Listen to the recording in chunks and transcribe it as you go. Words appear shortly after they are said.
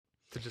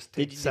just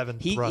take seven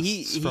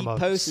thrusts from a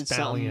posted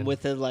stallion.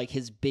 something with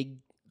his big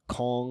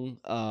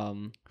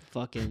Kong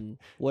fucking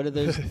what are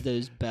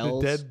those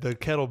bells? The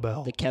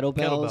kettlebell. The kettlebells.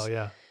 Kettlebell,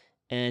 yeah.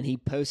 And he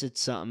posted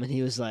something and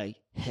he was like,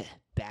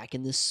 back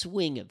in the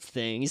swing of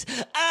things.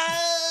 Oh!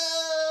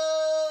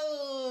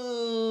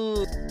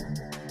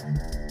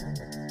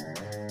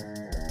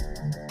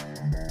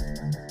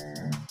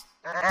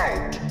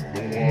 Out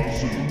the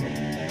wazoo.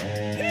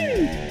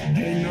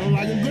 Ain't nothing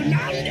like a good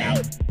Mountain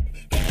Dew.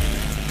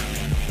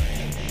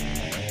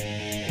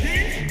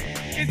 This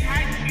is how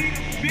you eat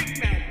a Big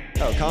Mac.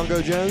 Oh,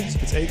 Congo Jones?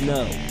 It's 8.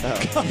 No.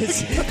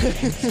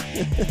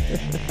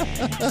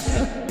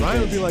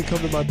 Ryan would be like, come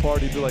to my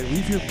party, be like,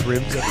 leave your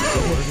brims at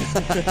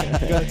the door.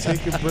 You gotta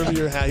take your brim of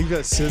your hat. You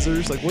got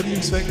scissors. Like, what do you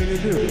expect me to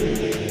do?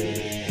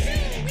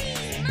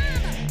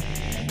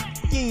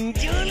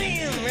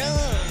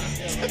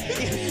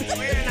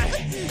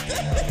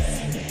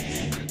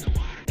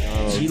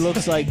 She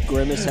looks like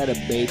Grimace had a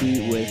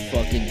baby with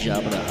fucking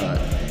Jabba the Hutt.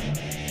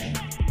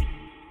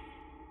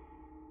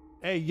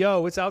 Hey,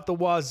 yo, it's Out the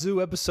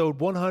Wazoo, episode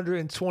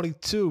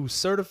 122,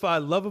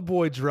 Certified Lover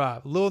Boy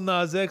drop. Lil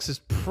Nas X is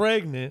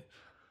pregnant.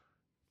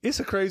 It's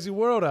a crazy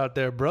world out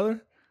there,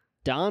 brother.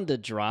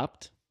 Donda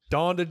dropped.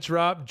 Donda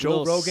dropped.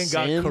 Joe Lil Rogan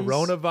got Sims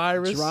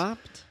coronavirus.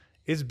 dropped.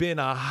 It's been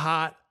a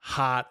hot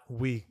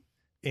week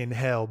in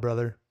hell,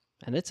 brother.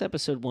 And it's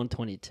episode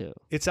 122.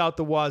 It's Out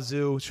the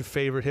Wazoo. It's your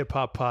favorite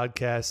hip-hop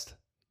podcast.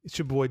 It's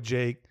your boy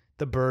Jake,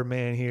 the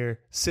Birdman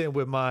here, sitting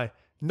with my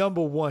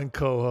number one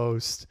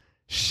co-host,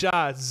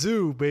 Shot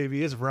Zoo,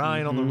 baby. It's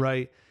Ryan on the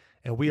right,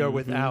 and we are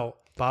without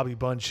Bobby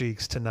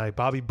Buncheeks tonight.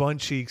 Bobby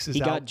Buncheeks is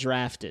He out. got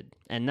drafted,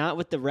 and not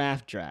with the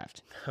raft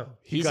draft. Oh,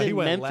 He's he in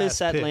went Memphis,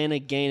 last pick. Atlanta,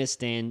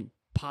 Afghanistan,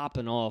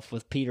 popping off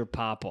with Peter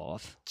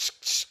Popoff.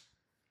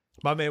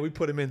 My man, we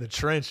put him in the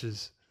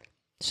trenches.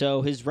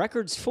 So his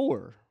record's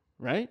 4,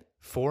 right?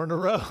 4 in a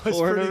row. That's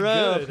 4 in a pretty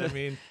row. good. I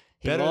mean,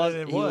 He better lost,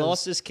 than it he was.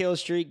 lost his kill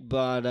streak,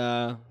 but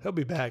He'll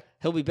be back.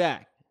 he'll be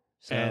back.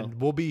 So And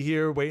we'll be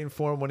here waiting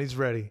for him when he's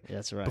ready.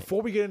 that's right.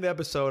 Before we get into the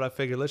episode, I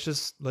figured let's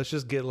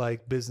just get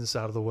like business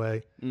out of the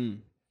way.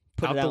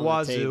 Put Out it the on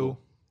Wazoo. table.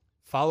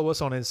 Follow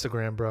us on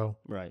Instagram, bro.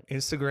 Right. We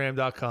got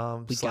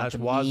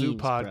Instagram.com/Wazoo the memes, bro.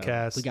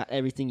 podcast. We got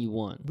everything you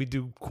want. We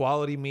do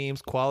quality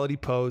memes, quality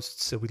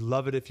posts. So we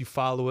love it if you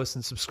follow us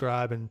and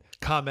subscribe and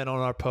comment on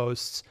our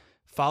posts.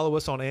 Follow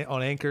us on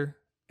Anchor,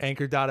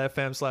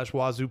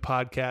 anchor.fm/Wazoo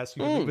podcast.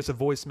 You can leave us a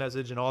voice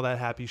message and all that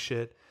happy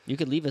shit. You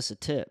could leave us a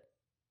tip.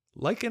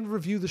 Like and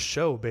review the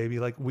show, baby.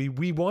 Like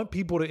we want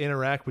people to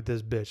interact with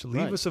this bitch.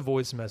 Leave Right. us a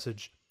voice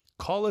message.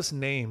 Call us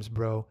names,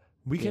 bro.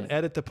 We can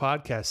edit the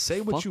podcast.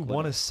 Say what Fuck you with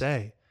want to us.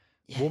 say.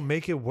 We'll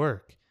make it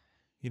work.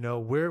 You know,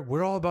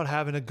 we're all about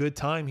having a good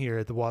time here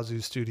at the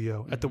Wazoo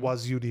studio, at the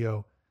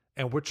Wazoodio.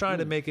 And we're trying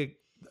to make it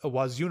a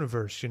Wazoo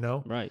universe, you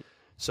know? Right.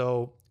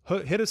 So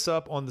hit us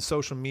up on the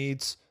social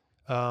medias.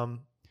 And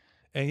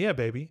yeah,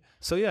 baby.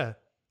 So yeah,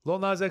 Lil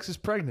Nas X is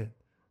pregnant.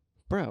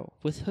 Bro,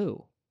 with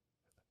who?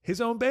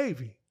 His own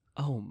baby.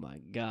 Oh my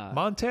God.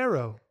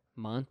 Montero.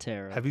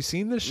 Montero. Have you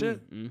seen this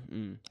shit?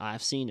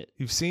 I've seen it.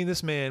 You've seen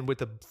this man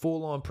with a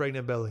full-on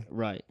pregnant belly.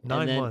 Right.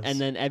 9 months. And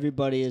then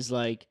everybody is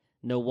like,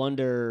 no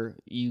wonder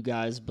you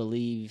guys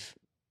believe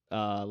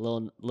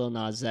Lil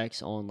Nas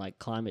X on like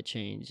climate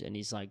change. And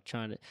he's like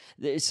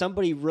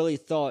somebody really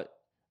thought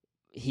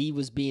he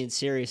was being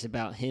serious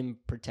about him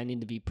pretending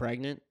to be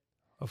pregnant.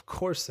 Of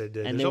course they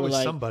did. And There's they were always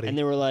like, somebody. And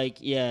they were like,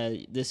 yeah,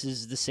 this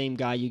is the same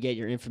guy you get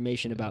your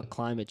information about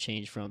climate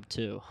change from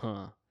too,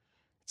 huh?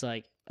 It's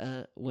like,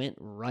 went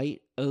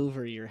right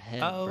over your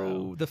head,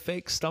 bro. The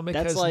fake stomach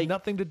That's has like-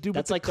 nothing to do with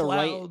That's the like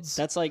clouds.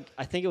 That's like,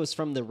 I think it was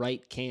from the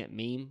right can't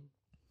meme,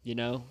 you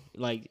know?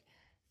 Like,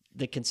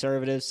 the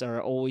conservatives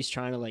are always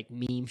trying to like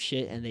meme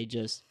shit, and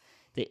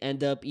they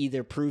end up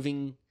either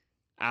proving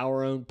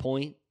our own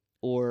point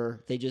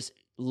or they just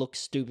look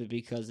stupid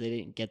because they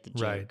didn't get the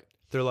joke. Right.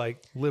 They're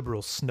like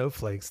liberal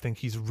snowflakes think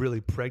he's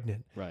really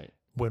pregnant Right.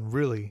 when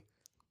really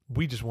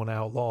we just want to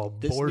outlaw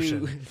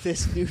abortion.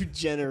 This new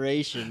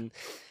generation,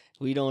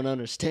 we don't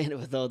understand it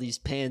with all these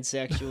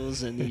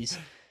pansexuals and these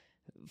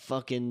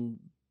fucking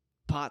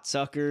pot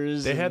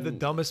suckers. They have the and-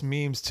 dumbest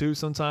memes too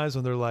sometimes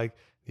when they're like,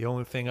 the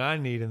only thing I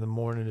need in the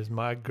morning is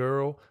my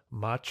girl,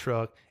 my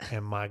truck,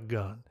 and my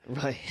gun.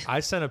 Right. I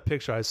sent a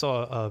picture. I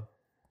saw a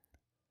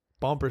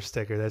bumper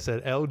sticker that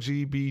said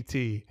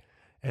LGBT.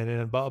 And then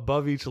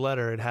above each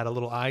letter, it had a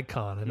little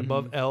icon. And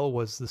above L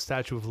was the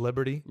Statue of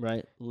Liberty,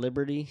 Right.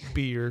 Liberty.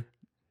 beer,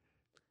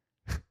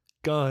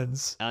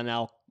 guns, And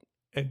now.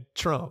 and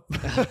Trump.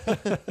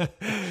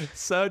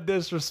 So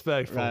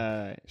disrespectful.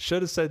 Right.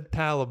 Should have said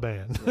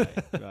Taliban.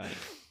 Right.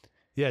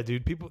 Yeah,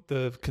 dude.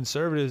 The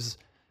conservatives.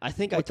 I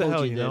think I What the told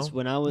hell, you this know?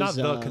 when I was Not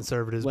the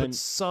conservatives, when but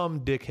some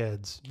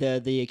dickheads.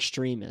 the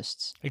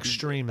extremists.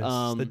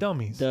 Extremists. The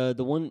dummies. The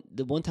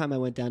one time I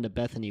went down to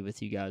Bethany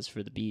with you guys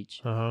for the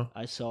beach, Uh-huh.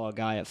 I saw a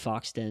guy at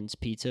Fox Den's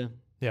Pizza,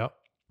 Yeah.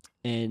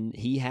 and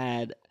he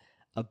had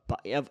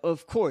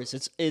of course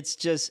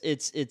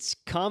it's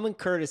common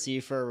courtesy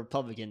for a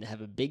Republican to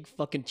have a big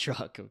fucking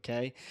truck.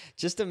 Okay,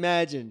 just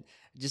imagine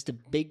just a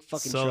big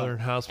fucking Southern truck.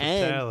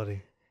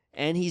 hospitality.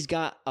 And he's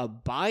got a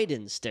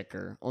Biden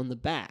sticker on the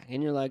back.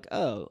 And you're like,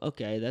 oh,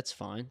 okay, that's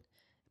fine.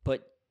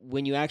 But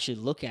when you actually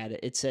look at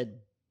it, it said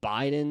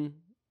Biden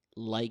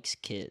likes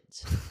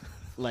kids,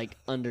 like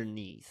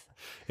underneath.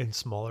 In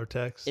smaller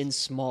text. In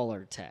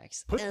smaller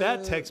text. Put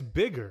that text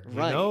bigger, you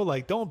right. know?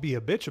 Like, don't be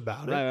a bitch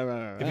about it.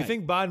 Right. If you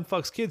think Biden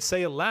fucks kids,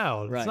 say it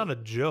loud. Right. It's not a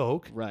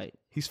joke. Right.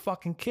 He's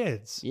fucking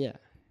kids. Yeah.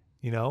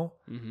 You know?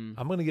 I'm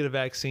going to get a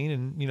vaccine,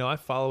 and, you know, I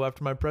follow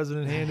after my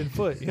president hand and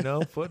foot, you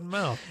know? Foot and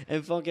mouth.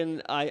 And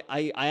fucking, I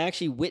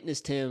actually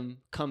witnessed him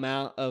come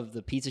out of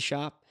the pizza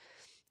shop.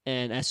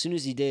 And as soon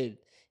as he did,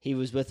 he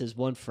was with his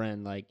one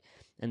friend, like,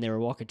 and they were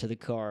walking to the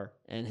car,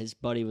 and his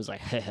buddy was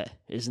like, "Heh,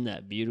 isn't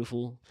that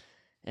beautiful?"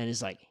 And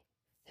it's like,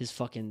 his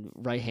fucking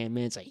right-hand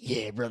man's like,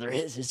 "Yeah, brother,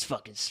 it's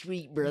fucking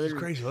sweet, brother. It's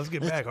crazy. Let's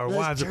get back. Our let's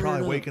wives are turn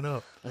probably up. waking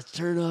up. Let's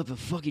turn up and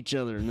fuck each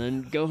other, and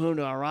then go home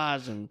to our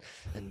wives and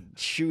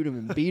shoot them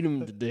and beat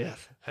them to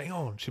death." Hang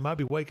on. She might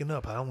be waking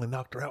up. I only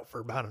knocked her out for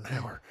about an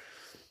hour.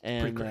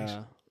 And crazy.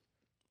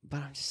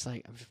 but I'm just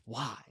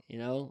why? You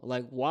know,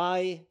 like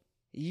why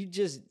you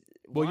just?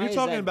 Well, why you're is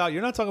talking that- about,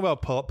 you're not talking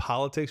about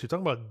politics. You're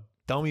talking about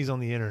dummies on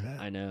the internet.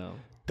 I know,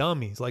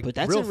 Dummies. Like, but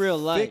that's real in real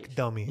life. thick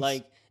dummies.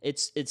 Like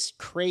it's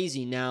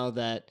crazy now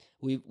that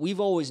we've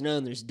always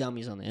known there's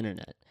dummies on the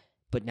internet,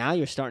 but now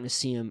you're starting to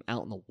see them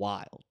out in the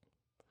wild.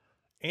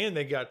 And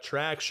they got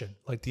traction.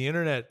 Like, the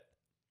internet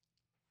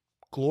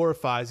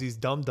glorifies these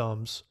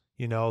dum-dums,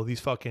 you know, these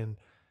fucking,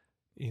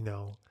 you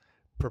know,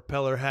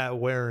 propeller hat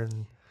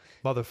wearing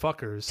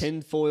motherfuckers.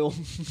 Tinfoil,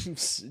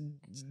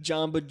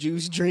 Jamba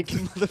Juice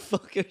drinking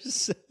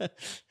motherfuckers,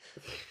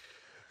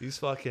 These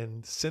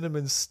fucking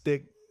cinnamon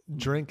stick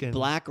drinking.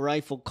 Black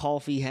Rifle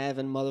coffee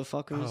having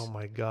motherfuckers. Oh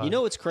my God. You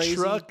know what's crazy?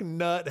 Truck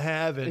nut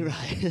having.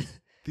 Right.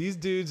 These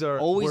dudes are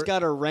Always were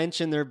got a wrench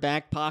in their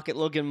back pocket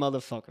looking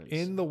motherfuckers.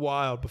 in the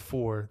wild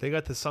before. They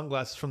got the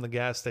sunglasses from the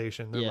gas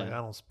station. They're Yeah. like, I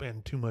don't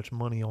spend too much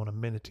money on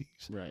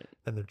amenities. right.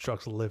 And their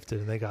truck's lifted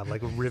and they got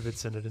like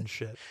rivets in it and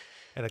shit.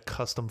 And a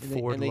custom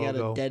Ford and they logo.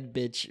 got a dead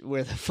bitch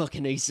where the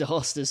fucking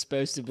exhaust is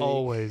supposed to be.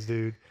 Always,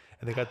 dude.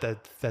 And they got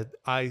that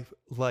I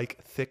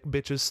like thick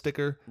bitches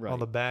sticker Right. on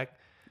the back.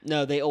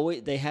 No, they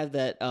have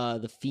that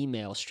the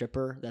female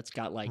stripper that's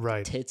got like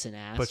Right. tits and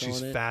ass But on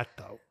she's it. fat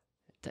though.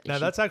 Th- Now she-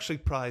 that's actually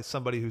probably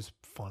somebody who's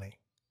funny.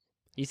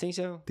 You think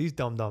so? These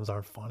dum-dums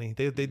aren't funny.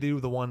 They do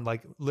the one,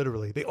 like,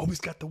 literally. They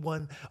always got the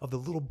one of the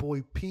little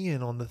boy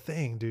peeing on the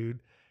thing, dude.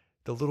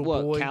 The little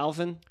What, boy.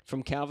 Calvin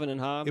from Calvin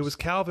and Hobbes? It was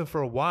Calvin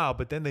for a while,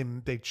 but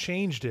then they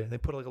changed it. They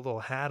put like a little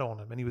hat on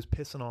him, and he was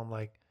pissing on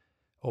like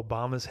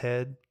Obama's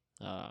head,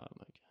 Oh my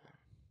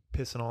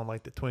pissing on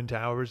like the Twin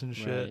Towers and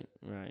god! shit.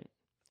 Right.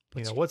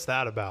 You know, what's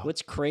that about?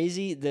 What's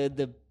crazy?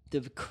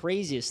 The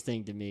craziest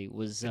thing to me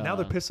was And now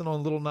they're pissing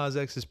on Little Nas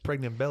X's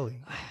pregnant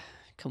belly.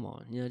 come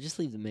on, just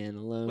leave the man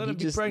alone. Let He him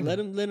be just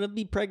pregnant. let him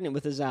be pregnant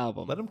with his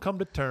album. Let him come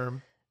to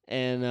term,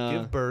 and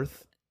give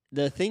birth.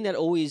 the thing that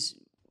always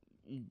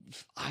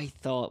I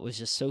thought was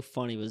just so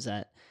funny was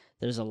that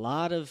there's a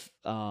lot of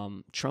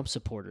Trump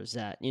supporters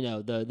that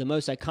the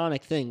most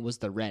iconic thing was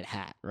the red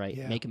hat, right?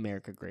 Yeah. Make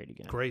America Great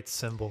Again. Great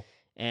symbol.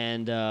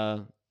 And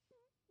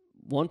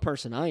one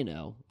person I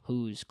know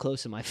who's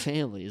close to my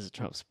family is a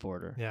Trump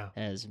supporter, Yeah.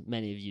 as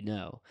many of you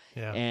know.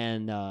 Yeah.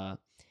 And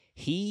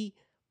he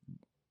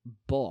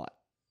bought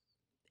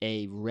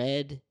a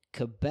red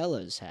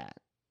Cabela's hat.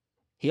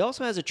 He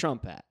also has a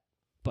Trump hat,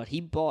 but he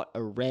bought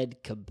a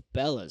red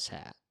Cabela's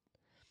hat.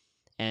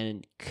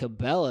 And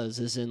Cabela's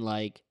is in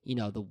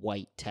the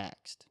white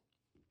text.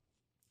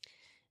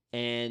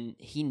 And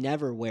he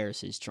never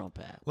wears his Trump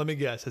hat. Let me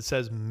guess. It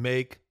says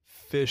 "Make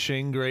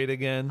fishing great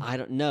again." I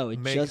don't know. It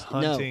Make just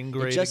hunting it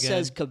great just again.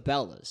 says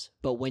Cabela's.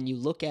 But when you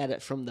look at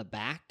it from the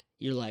back,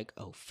 you're like,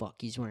 oh fuck,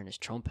 he's wearing his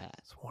Trump hat.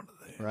 It's one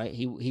of the, Right?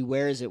 He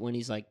wears it when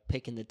he's like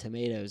picking the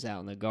tomatoes out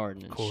in the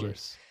garden and of shit.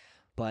 course.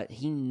 But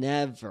he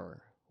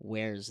never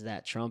wears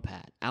that Trump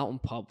hat out in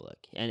public.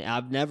 And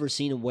I've never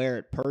seen him wear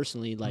it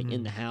personally, like Mm-hmm.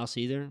 in the house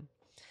either.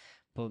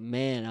 But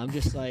man, I'm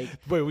just like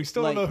Wait, we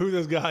still Like, don't know who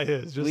this guy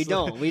is. Just we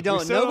don't. still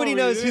Nobody don't-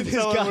 knows we who didn't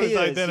this tell him guy what his is.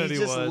 identity He's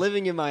just was.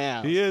 living in my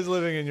house. He is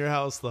living in your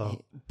house,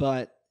 though.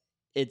 But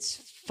it's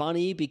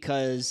funny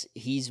because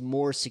he's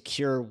more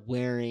secure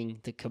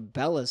wearing the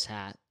Cabela's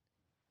hat,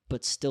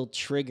 but still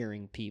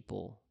triggering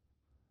people.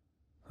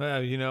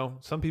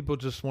 Some people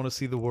just want to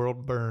see the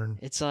world burn.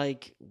 It's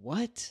like,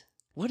 what?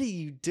 What are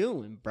you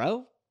doing,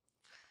 bro?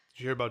 Did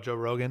you hear about Joe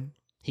Rogan?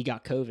 He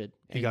got COVID.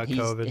 He got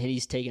COVID. And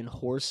he's taking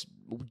horse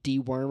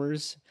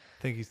dewormers.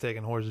 I think he's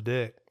taking horse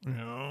dick,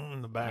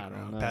 in the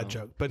background. know. Bad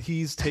joke. But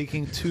he's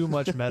taking too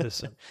much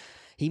medicine.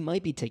 He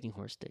might be taking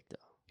horse dick, though.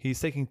 He's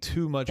taking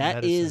too much That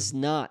medicine. is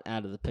not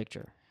out of the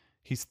picture.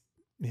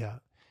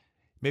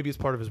 Maybe it's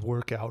part of his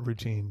workout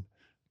routine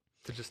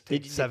to just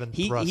take seven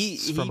he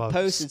thrusts from a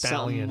posted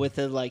stallion. something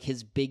with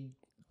his big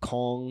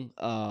Kong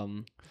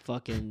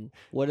fucking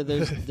what are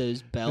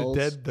those bells?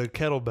 the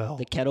kettlebell.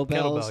 The kettlebells.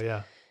 Kettlebell,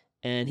 yeah.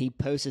 And he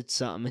posted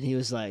something and he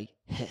was like,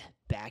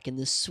 back in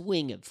the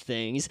swing of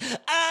things.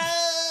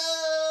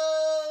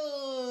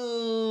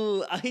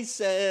 Oh, I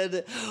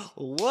said,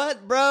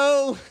 what,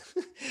 bro?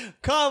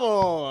 Come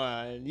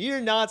on. You're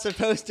not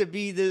supposed to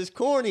be this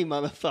corny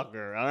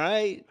motherfucker, all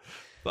right?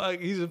 Fuck,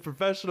 he's a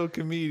professional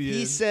comedian.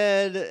 He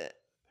said,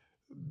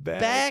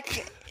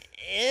 back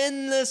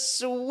in the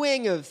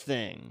swing of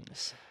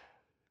things.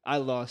 I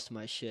lost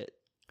my shit.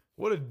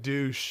 What a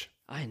douche.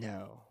 I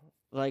know.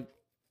 Like,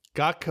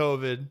 Got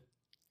COVID.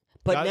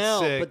 but got now,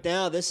 sick. but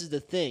now this is the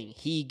thing.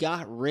 He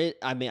got rid.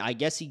 I mean, I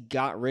guess he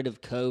got rid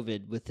of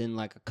COVID within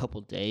like a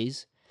couple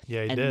days,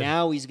 Yeah, he and did.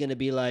 now he's gonna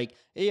be like,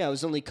 yeah, it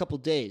was only a couple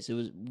days.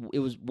 It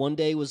was one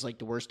day was like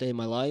the worst day of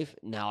my life.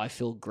 Now I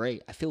feel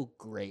great. I feel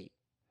great.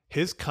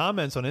 His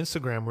comments on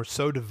Instagram were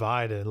so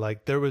divided.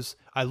 Like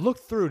I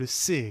looked through to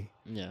see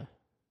Yeah.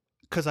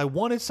 because I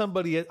wanted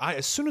somebody.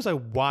 As soon as I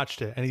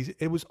watched it, and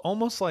it was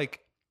almost like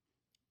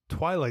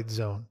Twilight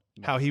Zone.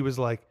 How he was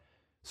like,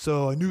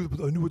 so I knew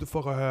what the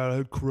fuck I had. I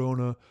had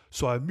Corona,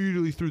 so I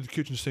immediately threw the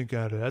kitchen sink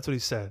at it. That's what he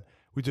said.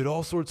 We did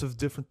all sorts of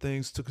different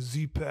things. Took a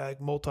Z-Pack,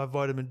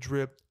 multivitamin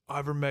drip,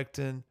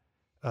 ivermectin,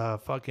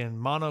 fucking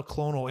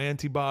monoclonal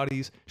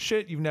antibodies.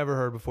 Shit you've never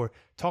heard before.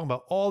 Talking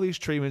about all these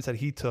treatments that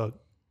he took.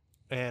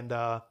 And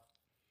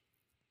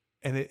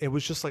it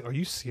was just like, are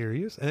you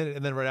serious?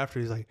 And then right after,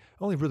 he's like,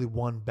 only really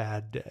one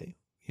bad day.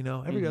 You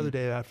know, every other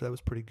day after that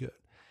was pretty good.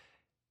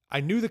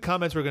 I knew the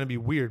comments were going to be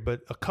weird,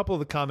 but a couple of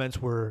the comments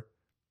were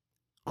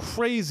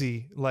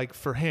crazy, like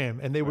for him.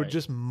 And they were Right.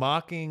 just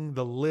mocking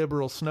the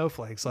liberal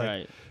snowflakes. Like,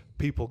 Right.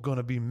 people going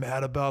to be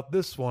mad about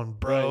this one,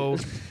 bro.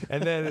 Right.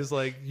 And then it's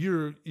like,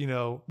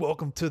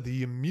 welcome to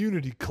the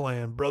immunity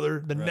clan, brother.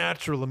 The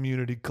natural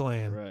immunity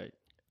clan. Right.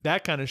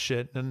 That kind of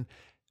shit. And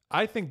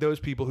I think those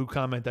people who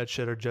comment that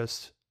shit are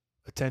just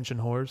attention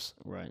whores,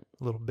 Right.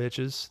 little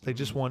bitches. They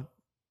just want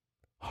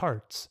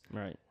hearts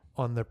Right.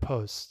 on their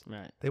posts.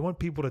 Right. They want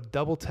people to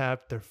double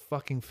tap their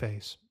fucking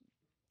face.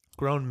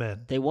 Grown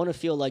men They want to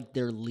feel like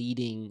they're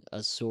leading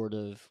a sort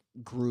of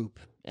group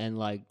and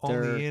like on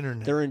the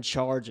internet. they're in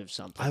charge of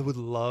something. I would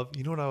love,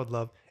 you know what I would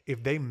love?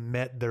 If they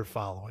met their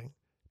following.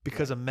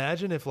 Because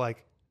imagine if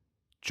like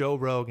Joe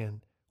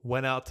Rogan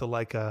went out to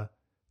like a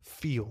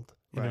field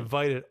and Right.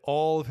 invited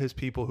all of his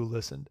people who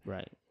listened.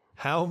 Right.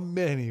 How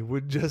many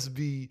would just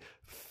be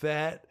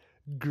fat,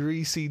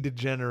 greasy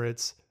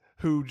degenerates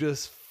who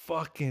just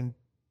fucking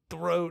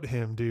throat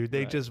him, dude?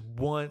 They Right. just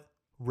want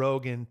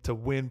Rogan to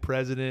win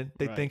president.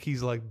 They Right. think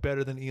he's like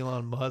better than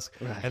Elon Musk.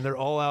 Right. And they're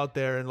all out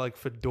there in like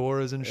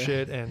fedoras and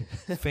shit and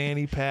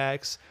fanny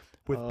packs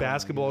with Oh my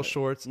basketball God.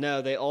 shorts.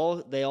 No, they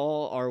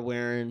all are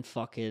wearing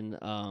fucking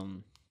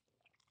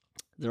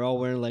they're all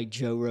wearing like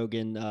Joe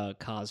Rogan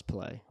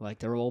cosplay. Like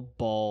they're all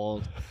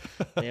bald.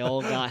 They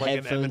all got Like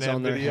an headphones Eminem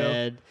on their video.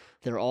 head.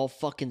 They're all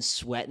fucking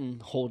sweating,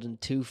 holding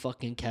two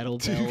fucking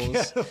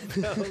kettlebells.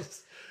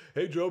 Kettlebells.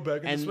 Hey Joe,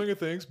 back in And- the swing of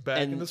things.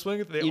 Back in and the swing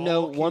of things. You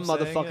know, one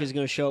motherfucker is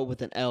gonna show up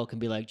with an elk and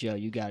be like, "Joe,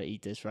 you gotta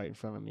eat this right in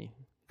front of me."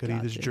 Could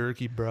eat this Gotcha.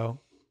 jerky, bro.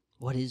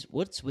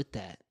 What's with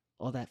that?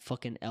 All that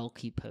fucking elk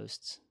he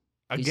posts.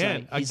 He's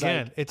Again, like- he's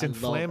again, like, it's "I love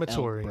elk,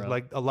 inflammatory. bro."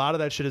 Like a lot of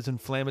that shit is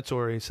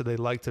inflammatory, so they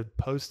like to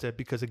post it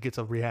because it gets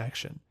a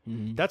reaction.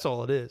 Mhm. That's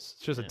all it is.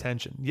 It's just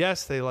attention.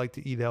 Yes, they like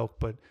to eat elk,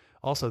 but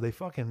also they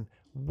fucking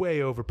way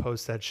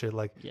overpost that shit.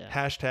 Like Yeah.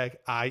 hashtag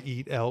I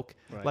eat elk.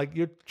 Right. Like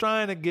you're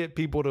trying to get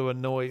people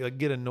to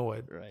get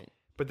annoyed. Right.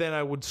 But then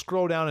I would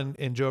scroll down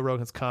in Joe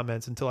Rogan's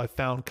comments until I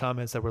found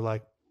comments that were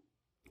like,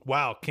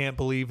 wow, can't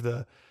believe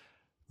the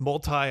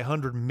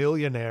multi-hundred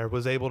millionaire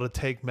was able to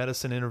take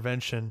medicine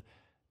intervention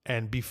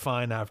and be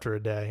fine after a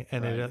day.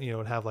 And Right. it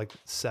would have like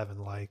 7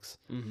 likes.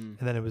 Mm-hmm.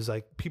 And then it was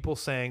like people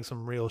saying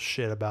some real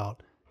shit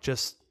about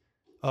just,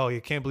 oh, you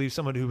can't believe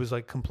someone who was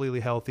like completely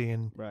healthy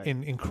and Right.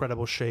 in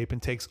incredible shape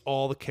and takes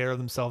all the care of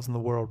themselves in the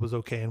world was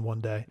okay in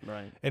one day.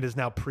 Right. And is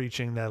now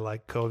preaching that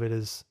like COVID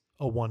is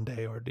a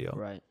one-day ordeal.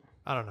 Right.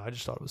 I don't know. I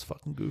just thought it was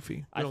fucking goofy.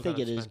 We I don't think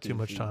gotta it is spend too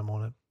much goofy. time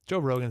on it. Joe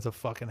Rogan's a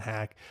fucking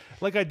hack.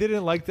 Like I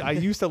didn't like. I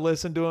used to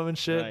listen to him and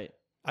shit. Right.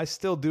 I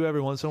still do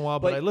every once in a while,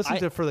 but But I listen I-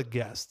 to it for the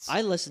guests.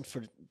 I listen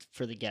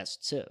for the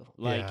guests too.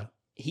 Like Yeah.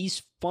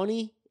 he's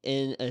funny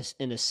in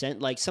a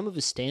sense. Like some of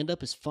his stand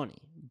up is funny,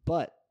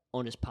 but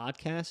on his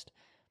podcast,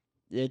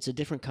 it's a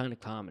different kind of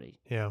comedy.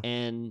 yeah.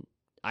 And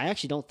I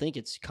actually don't think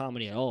it's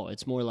comedy at all.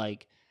 It's more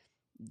like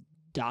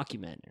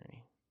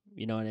documentary.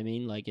 You know what I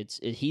mean? Like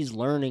he's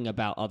learning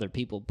about other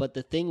people. But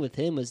the thing with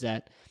him is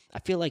that I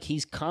feel like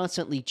he's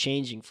constantly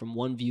changing from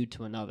one view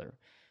to another,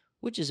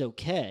 which is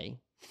okay.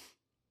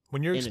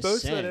 When you're in a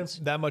exposed to sense.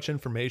 that much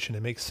information,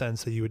 it makes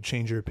sense that you would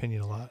change your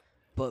opinion a lot.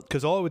 But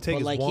Because all it would take but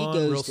is like he one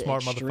goes real to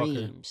smart motherfucker.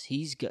 extremes.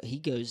 He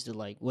goes to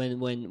like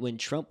when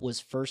Trump was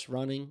first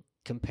running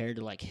compared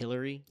to like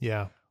Hillary,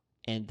 Yeah.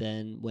 and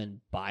then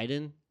when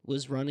Biden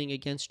was running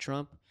against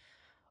Trump.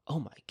 Oh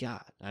my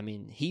God! I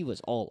mean, he was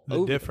all The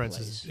over difference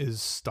the place.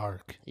 is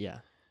stark. Yeah,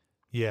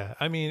 Yeah.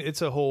 I mean,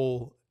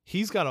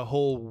 he's got a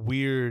whole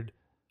weird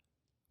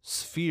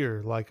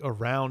sphere like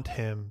around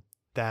him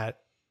that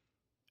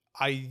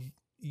I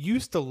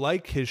used to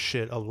like his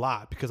shit a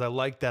lot because I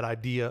like that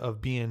idea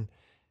of being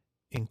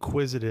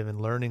inquisitive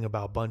and learning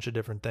about a bunch of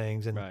different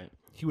things. And right.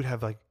 he would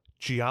have like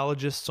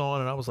geologists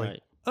on, and I was like,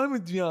 Right. I'm a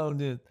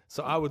John.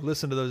 So I would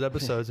listen to those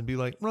episodes and be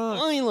like, Ronks,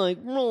 I like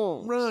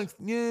wrong. Ronks,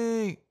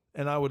 yay.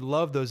 And I would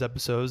love those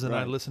episodes, and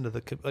Right. I'd listen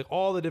to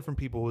all the different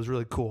people. It was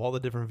really cool, all the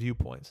different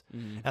viewpoints.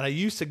 And I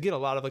used to get a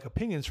lot of like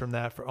opinions from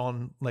that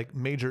on like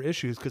major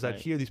issues, because I'd Right.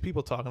 hear these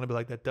people talking, and I'd be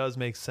like, that does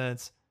make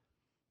sense.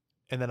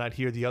 And then I'd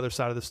hear the other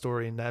side of the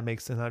story, and that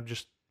makes sense. I'd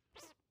just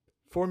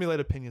formulate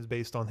opinions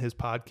based on his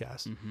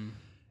podcast.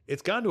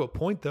 It's gotten to a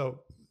point though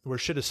where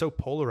shit is so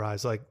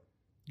polarized. Like,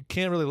 you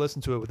can't really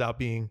listen to it without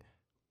being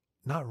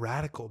not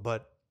radical,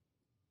 but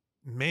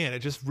man, it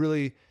just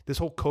really, this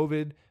whole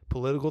COVID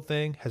political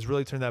thing has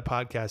really turned that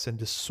podcast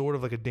into sort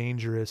of like a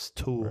dangerous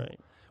tool, Right.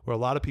 where a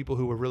lot of people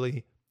who were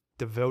really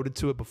devoted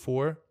to it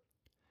before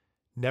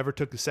never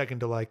took a second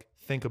to like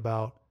think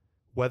about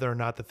whether or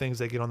not the things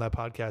they get on that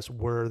podcast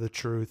were the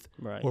truth,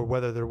 Right. or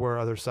whether there were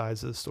other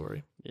sides of the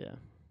story. Yeah.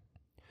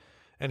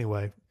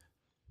 Anyway,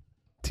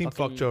 team fuck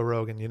Fucking- Joe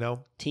Rogan, you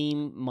know?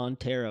 Team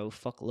Montero,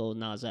 fuck Lil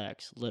Nas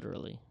X,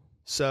 literally.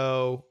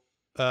 So,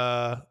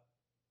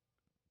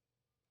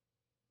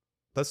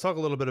 let's talk a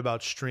little bit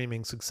about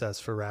streaming success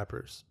for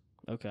rappers,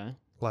 Okay.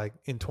 like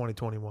in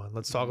 2021.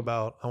 Let's talk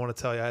about, I want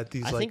to tell you, I had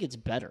these I like think it's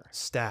better.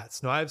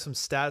 stats. No, I have some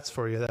stats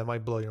for you that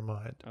might blow your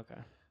mind. Okay.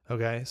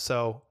 Okay.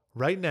 So,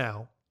 right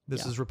now,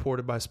 this Yeah. is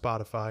reported by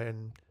Spotify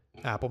and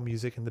Apple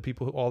Music and the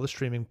people, all the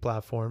streaming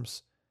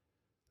platforms.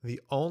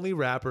 The only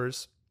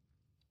rappers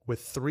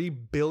with 3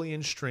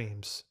 billion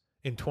streams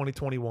in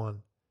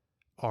 2021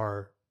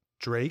 are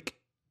Drake,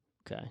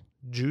 Okay.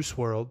 Juice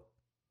WRLD,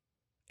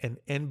 and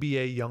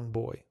NBA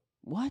YoungBoy.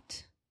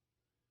 What?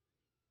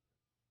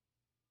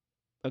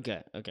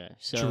 Okay. Okay.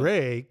 So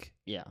Drake,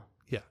 yeah.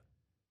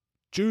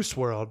 Juice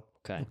WRLD,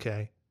 Okay.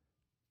 okay,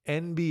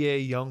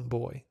 NBA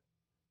YoungBoy.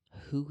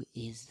 Who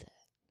is that?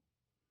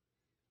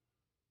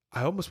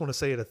 I almost want to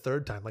say it a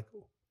third time, like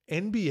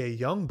NBA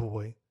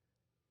YoungBoy.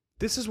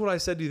 This is what I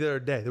said to you the other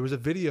day. There was a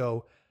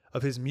video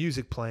of his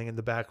music playing in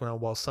the background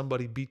while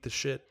somebody beat the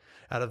shit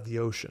out of the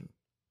ocean.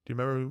 Do you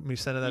remember me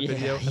sending that Yeah,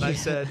 video? And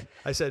yeah.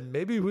 I said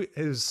maybe it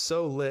was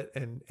so lit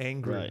and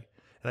angry, Right.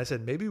 and I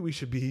said maybe we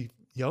should be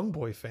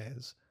YoungBoy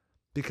fans,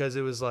 because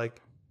it was like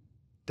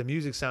the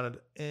music sounded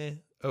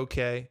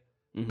okay,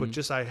 but Mhm.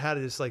 just I had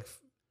this like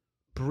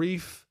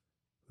brief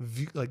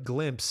view, like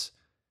glimpse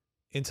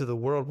into the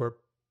world where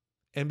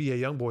NBA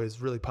YoungBoy is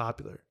really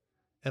popular,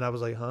 and I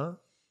was like, huh?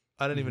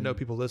 I didn't even know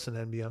people listen to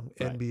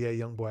NBA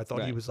YoungBoy. I thought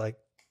he Right. was like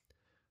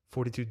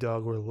 42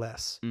 Dugg or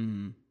less.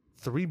 Mhm.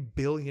 3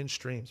 billion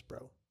streams,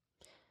 bro.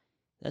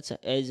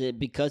 Is it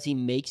because he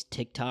makes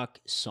TikTok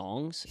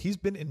songs? He's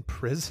been in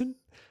prison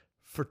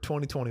for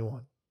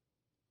 2021.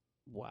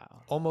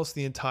 Wow. Almost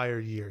the entire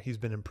year he's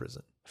been in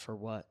prison. For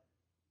what?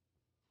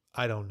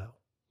 I don't know.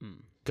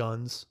 Mm.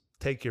 Guns,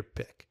 take your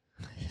pick.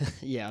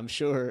 Yeah, I'm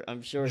sure.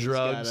 Drugs, he's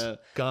got a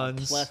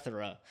guns.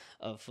 plethora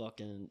of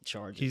fucking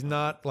charges. He's on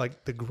not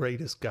like the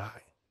greatest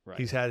guy. Right.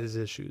 He's had his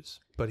issues,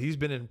 but he's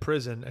been in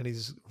prison and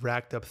he's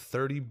racked up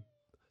 3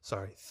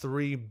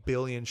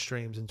 billion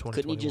streams in 2021.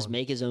 Couldn't he just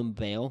make his own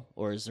bail,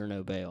 or is there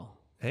no bail?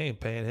 They ain't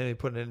paying him. He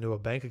putting it into a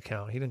bank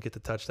account. He didn't get to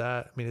touch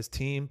that. I mean, his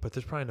team, but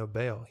there's probably no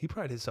bail. He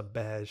probably did some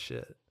bad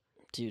shit.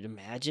 Dude,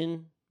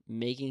 imagine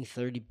making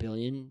 30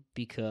 billion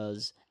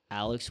because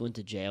Alex went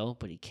to jail,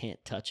 but he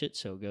can't touch it,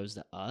 so it goes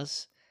to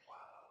us. Wow.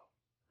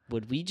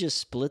 Would we just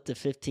split the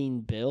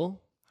 15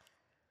 bill?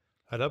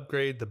 I'd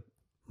upgrade the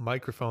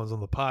microphones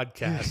on the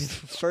podcast,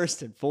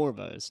 First and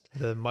foremost.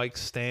 the mic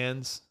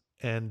stands,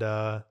 and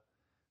what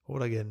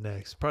would I get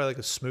next? Probably like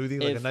a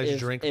smoothie, like a nice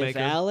drink if maker.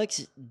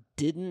 Alex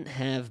didn't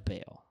have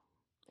bail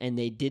and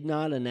they did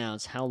not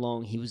announce how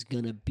long he was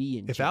going to be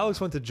in If jail,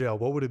 Alex went to jail,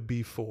 what would it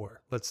be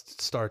for? Let's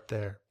start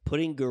there.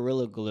 putting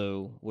Gorilla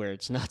Glue where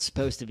it's not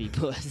supposed to be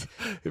put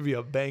It'd be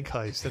a bank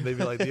heist, and they'd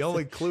be like, the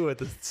only clue at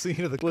the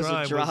scene of the was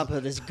crime a drop was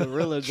of this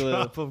Gorilla a Glue.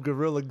 drop of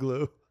Gorilla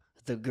Glue.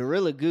 The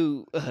Gorilla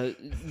Glue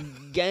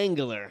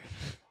Gangler.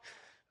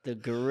 The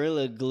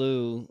Gorilla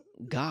Glue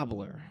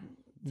Gobbler.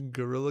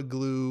 Gorilla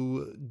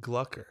Glue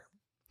Glucker.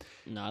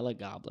 No, I like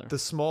Gobbler. The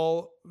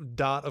small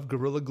dot of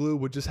Gorilla Glue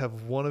would just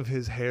have one of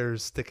his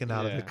hairs sticking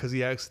out of it Yeah. because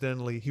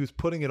he was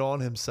putting it on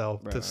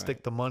himself to Right.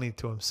 stick the money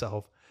to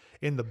himself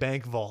in the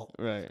bank vault.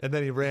 Right. And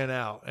then he ran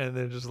out, and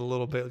then just a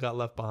little bit got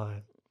left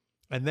behind.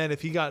 And then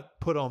if he got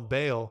put on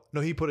bail,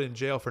 he put it in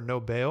jail for no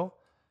bail.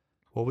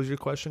 What was your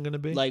question going to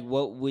be? Like,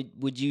 what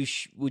would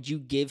you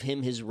give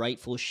him his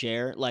rightful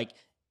share? Like,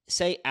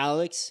 say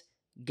Alex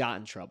got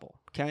in trouble,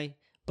 okay,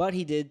 but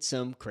he did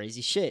some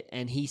crazy shit,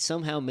 and he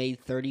somehow made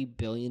 $30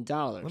 billion.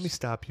 Let me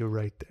stop you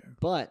right there.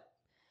 But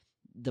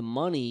the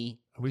money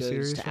Are we goes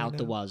serious to right out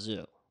the now?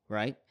 wazoo,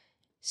 right?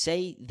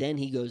 Say then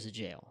he goes to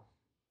jail,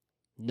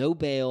 no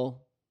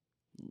bail,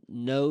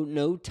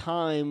 no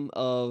time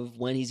of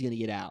when he's gonna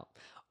get out.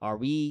 Are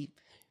we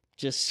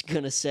just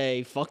gonna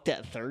say fuck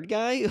that third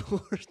guy,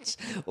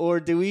 or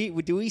do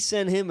we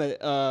send him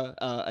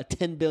a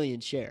 10 billion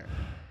share?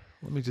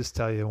 Let me just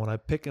tell you, when I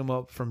pick him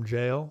up from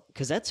jail,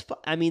 Because that's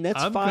I'm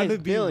 $5 going to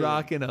be billion.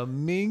 rocking a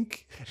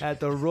mink at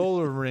the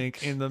roller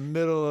rink in the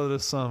middle of the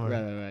summer.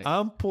 Right.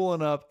 I'm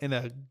pulling up in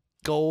a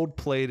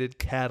gold-plated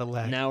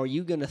Cadillac. Now, are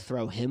you gonna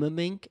throw him a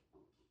mink?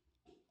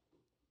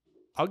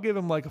 I'll give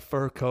him like a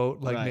fur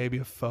coat, like Right. maybe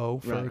a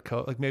faux fur Right.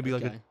 coat, like maybe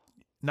like Okay. a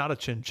not a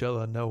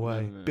chinchilla, no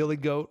way. no. Billy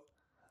goat,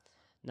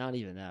 Not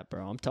even that,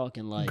 bro. I'm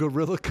talking like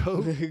gorilla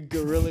coat.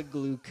 gorilla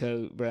glue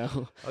coat,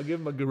 bro. I'll give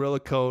him a gorilla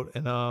coat,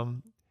 and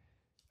I'll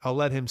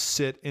let him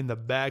sit in the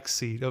back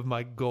seat of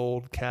my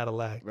gold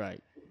Cadillac.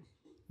 Right.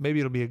 Maybe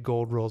it'll be a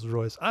gold Rolls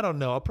Royce. I don't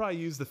know. I'll probably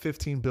use the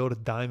 15 bill to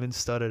diamond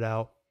stud it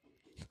out.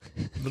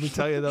 Let me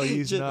tell you though,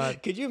 he's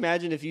not. Could you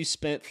imagine if you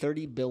spent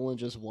 30 bill on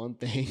just one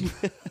thing?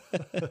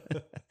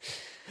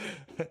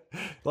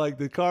 Like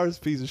the car's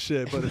a piece of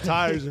shit, but the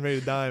tires are made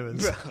of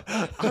diamonds.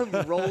 I'm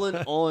rolling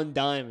on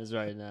diamonds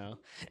right now,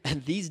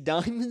 and these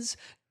diamonds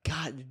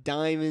got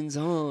diamonds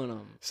on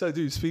them. So,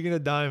 dude, speaking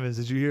of diamonds,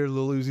 did you hear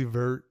Lil Uzi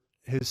Vert,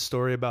 his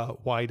story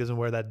about why he doesn't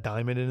wear that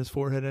diamond in his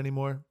forehead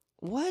anymore?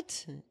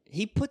 What?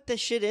 He put the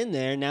shit in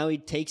there. Now he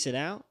takes it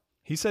out.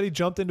 He said he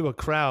jumped into a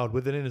crowd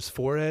with it in his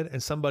forehead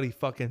and somebody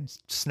fucking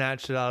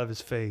snatched it out of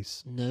his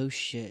face. No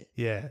shit.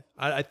 Yeah.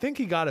 I think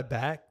he got it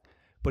back,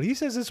 but he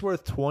says it's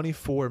worth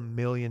 $24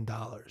 million.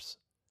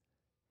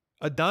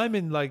 A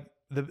diamond like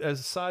as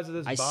the size of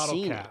this I bottle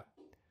seen cap.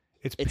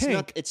 It's It's pink,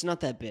 not. It's not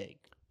that big.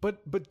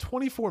 but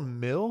 24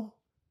 mil?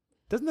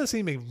 Doesn't that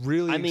seem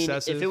really I mean,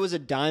 excessive? if it was a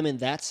diamond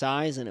that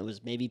size and it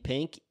was maybe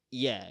pink,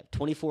 yeah,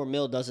 24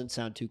 mil doesn't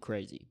sound too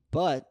crazy.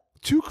 But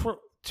too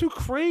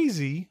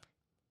crazy.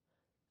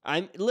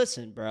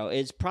 listen, bro.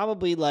 It's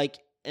probably like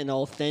an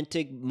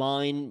authentic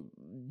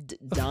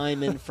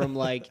diamond from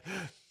like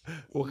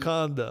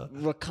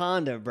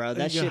Wakanda, bro.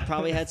 That shit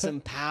probably had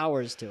some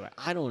powers to it.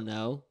 I don't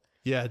know.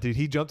 Yeah, dude,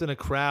 he jumped in a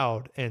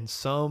crowd and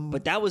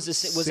But that was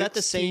was that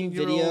the same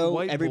 16-year-old video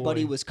white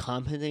everybody boy. was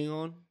commenting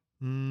on?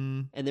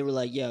 Mm, And they were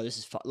like, "Yo, this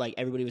is like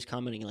everybody was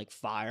commenting like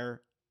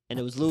fire," and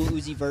it was Lil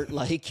Uzi Vert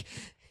like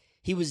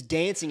he was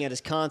dancing at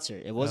his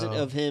concert. It wasn't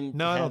No. of him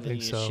No, I don't having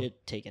think his so.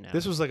 shit taken out.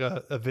 this was like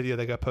a video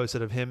that got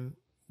posted of him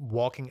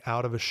walking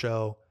out of a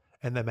show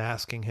and them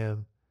asking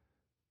him,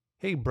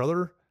 "Hey,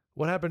 brother,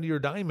 what happened to your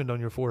diamond on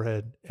your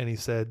forehead?" And he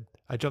said,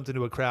 "I jumped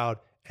into a crowd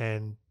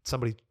and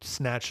somebody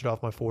snatched it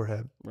off my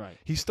forehead." right.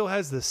 He still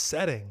has this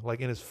setting like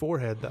in his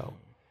forehead though.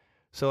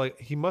 So like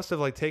he must have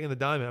like taken the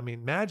diamond. I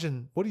mean,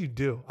 imagine what do you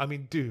do? I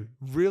mean, dude,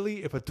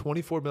 really if a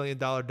 $24 million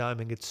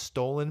diamond gets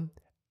stolen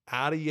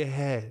out of your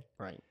head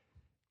Right.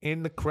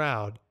 in the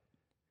crowd's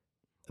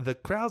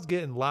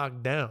getting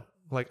locked down.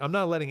 Like I'm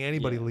not letting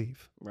anybody Yeah.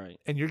 leave. Right.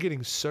 And you're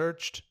getting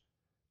searched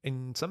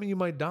and some of you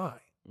might die.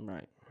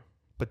 Right.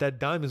 But that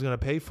dime is going to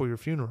pay for your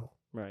funeral.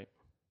 Right.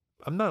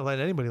 I'm not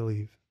letting anybody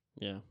leave.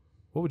 Yeah.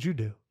 What would you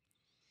do?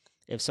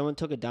 If someone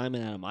took a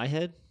diamond out of my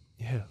head,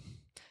 Yeah.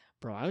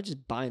 bro, I would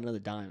just buy another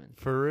diamond.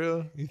 For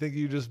real? You think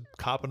you just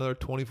cop another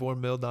 24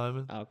 mil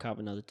diamond? I'll cop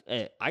another.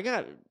 Hey, I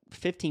got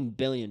 $15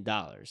 billion.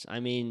 I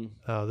mean,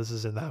 Oh, this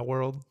is in that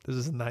world? This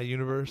is in that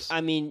universe?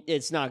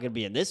 it's not gonna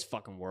be in this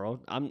fucking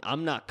world.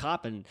 I'm not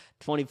copping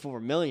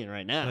 24 million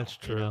right now. That's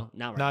you true. know?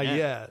 Not right Not now.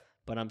 yet.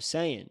 But I'm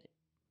saying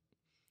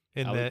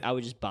In that I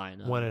would just buy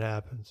another. when it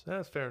happens.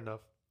 That's fair enough.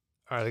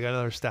 All right, I got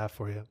another stat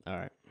for you. All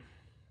right.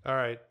 All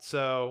right,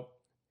 so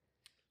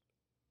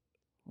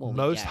What we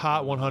most got Hot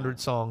going 100 on?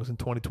 songs in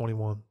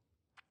 2021.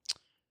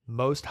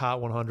 Most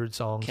Hot 100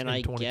 songs Can in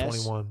I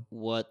 2021. guess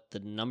what the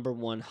number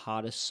one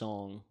hottest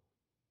song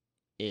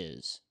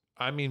is?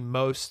 I mean,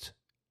 most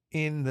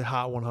in the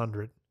Hot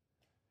 100.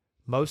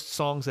 Most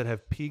songs that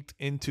have peaked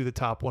into the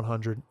top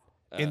 100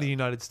 in the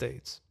United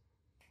States.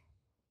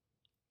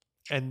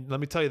 And let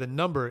me tell you, the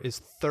number is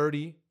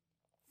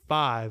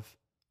 35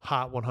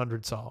 Hot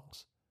 100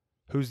 songs.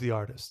 Who's the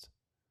artist?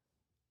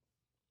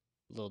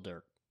 Lil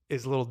Durk.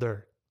 Is Lil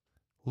Durk.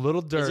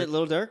 Lil Durk. Is it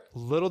Lil Durk?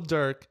 Lil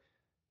Durk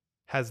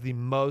has the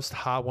most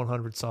Hot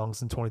 100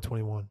 songs in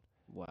 2021.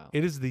 Wow.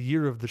 It is the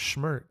year of the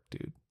schmirk,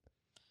 dude.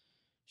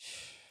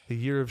 The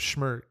year of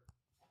schmirk.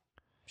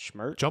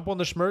 Schmirk? Jump on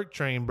the schmirk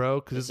train, bro,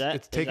 because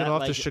it's taking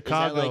off to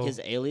Chicago. Is that like his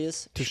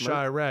alias? to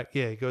Schmirk? Chirac.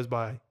 Yeah, it goes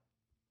by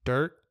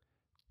Dirk,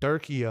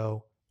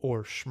 Durkio,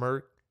 or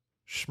Schmirk,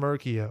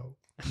 Schmirkio.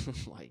 Oh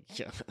my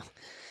God.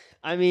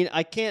 I mean,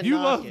 I can't You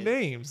knock love it.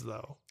 names,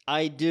 though.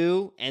 I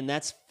do, and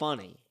that's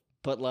funny.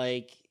 But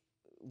like,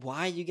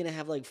 why are you gonna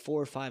have like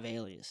 4 or 5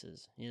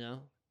 aliases? You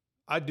know?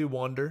 I do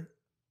wonder.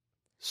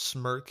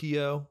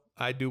 Smirkio,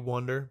 I do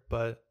wonder,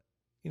 but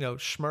you know,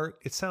 Schmirk,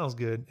 it sounds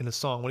good in a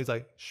song when he's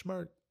like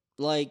Schmirk.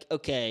 Like,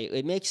 okay,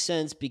 it makes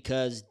sense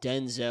because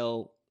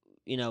Denzel,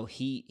 you know,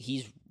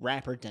 he's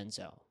rapper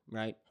Denzel,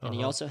 right? And he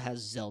Uh-huh. also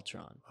has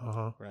Zeltron,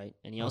 Uh-huh. right?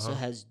 And he also Uh-huh.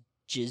 has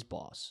Jizz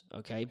Boss,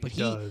 okay? But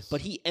does.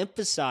 he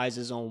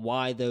emphasizes on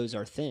why those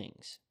are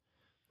things.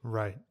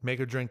 Right. Make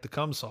her drink the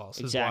cum sauce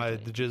is why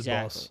the Jizz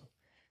Boss.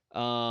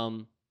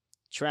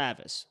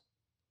 Travis,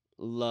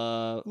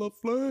 La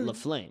Flame.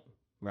 Flame,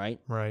 right?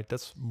 Right.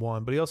 That's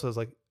one. But he also has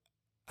like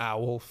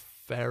Owl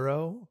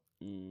Pharaoh.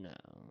 No.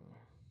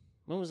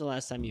 When was the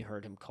last time you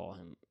heard him call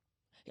him?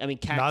 I mean,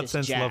 Not Cactus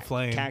since Jack. Love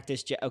Flame.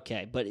 Cactus Jack.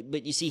 Okay,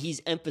 but you see,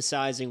 he's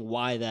emphasizing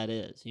why that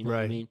is. You know what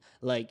I Right. mean?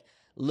 Like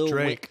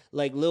Drake.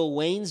 Lil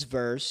Wayne's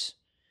verse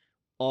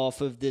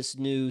off of this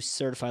new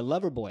Certified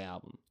Lover Boy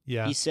album.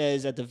 Yeah. He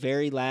says at the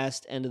very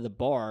last end of the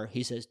bar,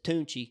 he says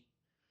Tunchi.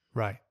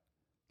 Right.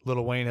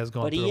 Lil Wayne has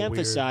gone But through he a weird...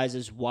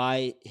 emphasizes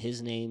why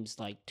his name's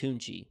like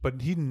Tunchi.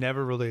 But he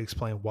never really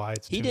explained why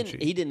it's He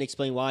Tunchi. didn't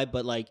explain why,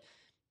 but like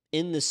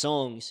in the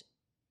songs,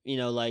 you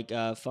know, like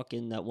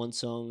fucking that one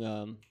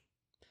song,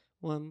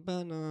 One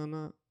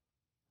Banana.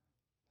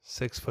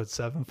 6 foot,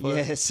 7 foot.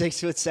 Yeah, 6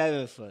 foot,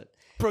 7 foot.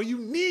 Bro, you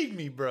need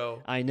me,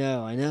 bro. I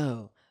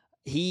know.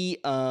 He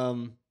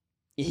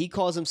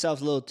calls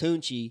himself Lil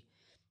Tunchi,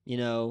 you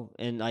know,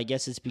 and I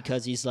guess it's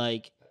because he's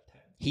like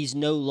he's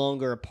no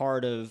longer a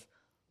part of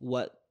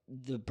what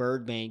the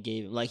Birdman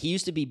gave him. Like he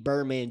used to be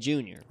Birdman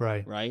Jr.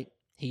 Right.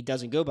 He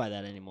doesn't go by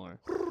that anymore.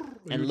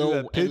 And You do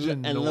that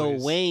pigeon Lil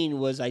noise. Wayne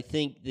was, I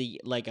think, the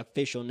like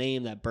official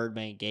name that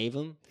Birdman gave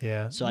him.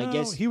 Yeah. So I No,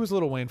 guess- he was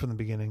Lil Wayne from the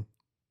beginning.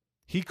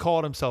 He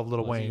called himself Lil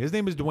Was Wayne. he? His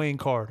name is Dwayne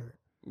Carter.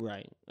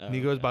 Right. And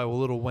he goes by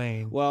Lil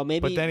Wayne. Well,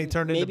 maybe. But then he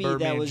turned into maybe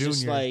Birdman that was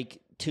just Jr.. like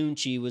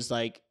Tunchi was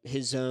like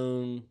his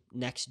own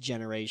next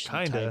generation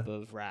Kinda. type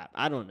of rap.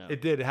 I don't know.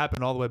 It did. It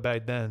happened all the way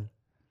back then.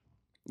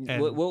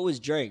 and- What was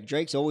Drake?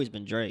 Drake's always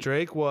been Drake.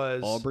 Drake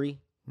was... Aubrey.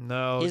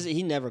 No.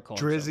 He never called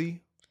himself.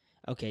 Drizzy.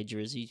 Okay,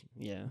 Drizzy.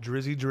 Yeah.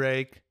 Drizzy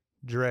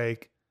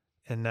Drake.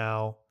 And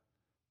now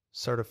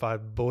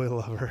Certified Boy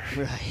Lover.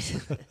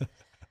 Right.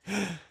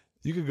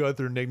 You could go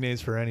through nicknames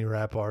for any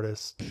rap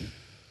artist.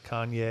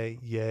 Kanye,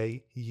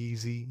 Ye,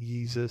 Yeezy,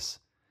 Yeezus.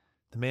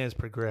 The man's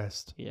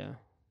progressed. Yeah.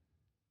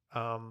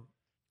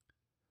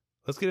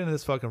 Let's get into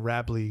this fucking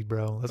rap league,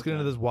 bro. Let's get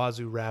into this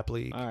Wazoo rap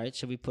league. All right.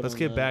 Should we put? Let's on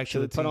get the, back to should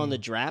we the put on the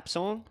team. Drap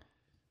song?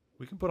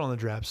 We can put on the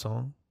draft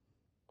song.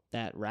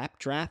 That rap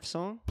draft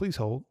song? Please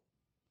hold.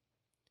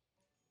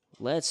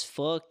 Let's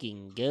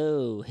fucking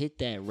go. Hit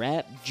that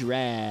rap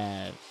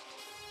draft.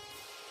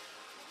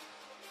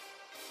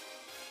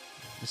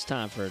 It's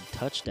time for a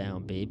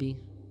touchdown, baby.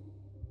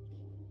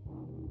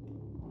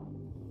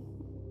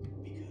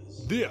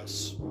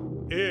 This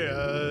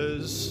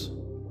is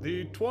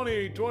the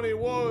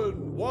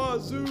 2021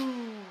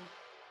 Wazoo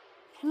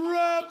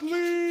Rap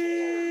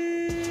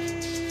League.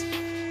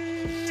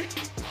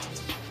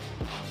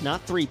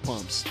 Not 3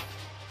 pumps.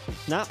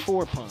 Not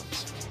 4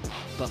 pumps.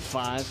 But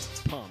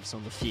 5 pumps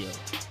on the field.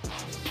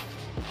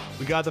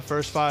 We got the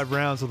first 5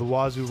 rounds of the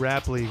Wazoo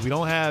Rap League. We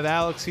don't have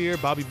Alex here,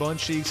 Bobby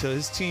Buncheek, so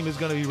his team is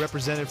going to be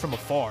represented from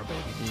afar,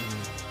 baby.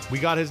 We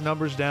got his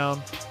numbers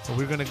down, and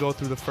we're going to go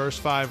through the first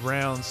 5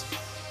 rounds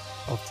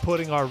of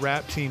putting our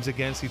rap teams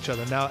against each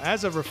other. Now,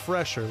 as a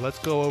refresher, let's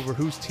go over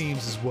whose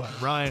teams is what.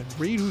 Ryan,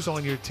 read who's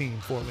on your team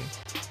for me.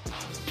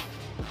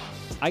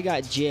 I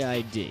got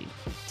JID.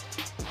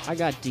 I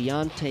got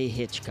Deontay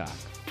Hitchcock.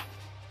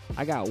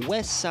 I got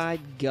West Side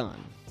Gun.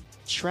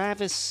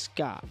 Travis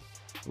Scott.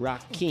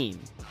 Rakim.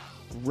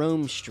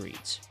 Rome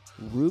Streets.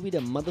 Ruby the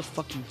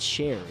motherfucking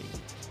Cherry.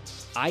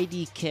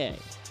 IDK.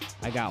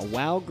 I got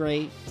Wow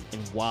Great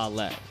and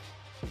Wale.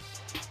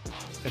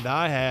 And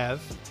I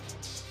have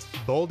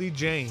Boldy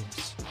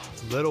James,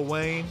 Lil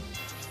Wayne,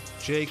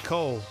 J.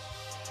 Cole,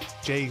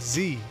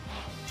 Jay-Z,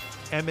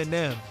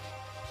 Eminem,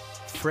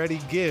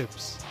 Freddie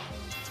Gibbs,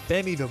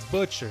 Benny the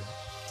Butcher,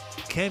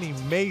 Kenny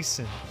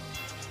Mason,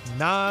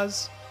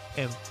 Nas,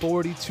 and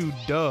 42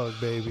 Doug,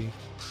 baby.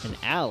 And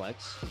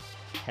Alex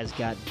has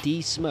got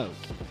D Smoke,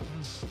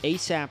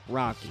 ASAP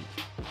Rocky,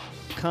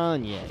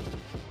 Kanye,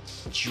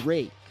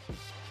 Drake,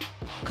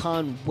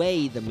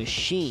 Conway the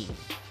Machine,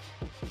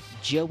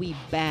 Joey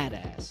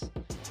Badass,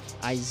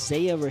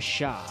 Isaiah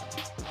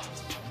Rashad,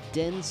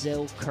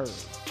 Denzel Curry,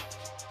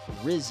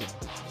 RZA,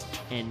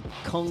 and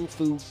Kung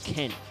Fu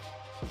Kenny.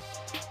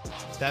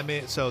 That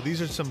mean, so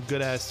these are some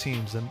good ass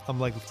teams, and I'm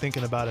like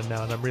thinking about it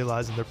now, and I'm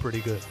realizing they're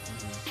pretty good,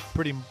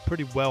 pretty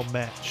well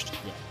matched.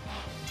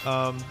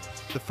 Yeah.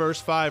 The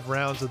first 5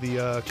 rounds of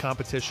the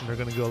competition are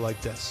going to go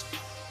like this.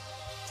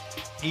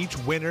 Each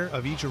winner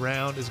of each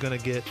round is going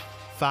to get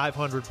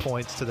 500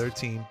 points to their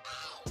team.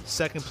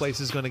 Second place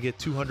is going to get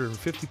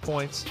 250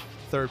 points.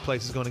 Third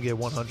place is going to get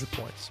 100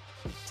 points.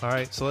 All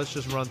right, so let's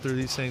just run through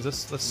these things.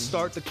 Let's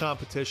start the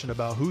competition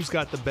about who's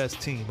got the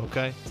best team,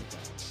 okay?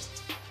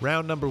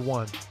 Round number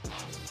 1.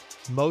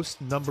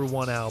 Most number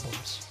 1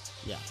 albums.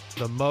 Yeah.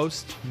 The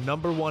most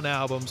number 1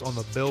 albums on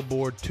the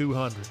Billboard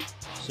 200.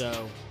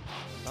 So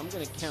I'm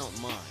going to count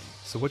mine.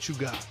 So what you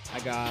got?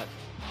 I got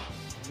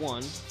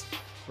 1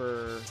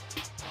 for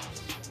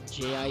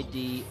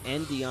JID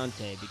and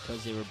Deontay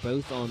because they were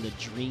both on the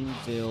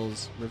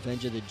Dreamville's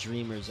Revenge of the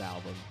Dreamers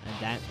album, and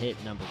that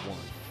hit number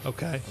 1.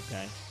 Okay.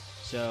 Okay,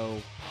 so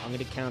I'm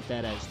going to count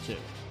that as 2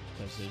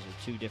 because those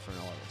are 2 different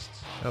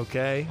artists.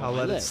 Okay, On I'll my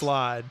let it list.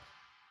 slide.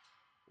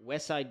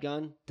 West Side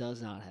Gun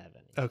does not have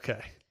any.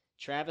 Okay.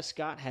 Travis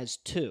Scott has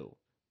 2,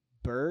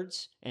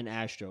 Birds and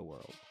Astro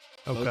World.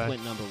 Okay. Both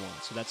went number 1,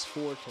 so that's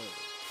 4 total.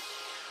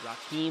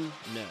 Rakim,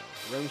 no.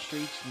 Rome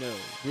Streets, no.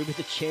 Ruby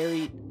the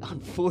Cherry,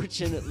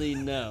 unfortunately,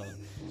 no.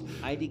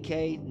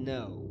 IDK,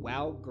 no.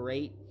 Wow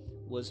Great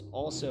was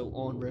also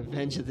on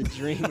Revenge of the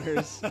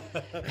Dreamers.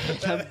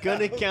 And I'm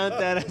gonna count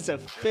that as a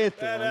fifth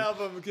That one.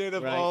 album gave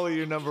up Right. all of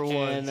your number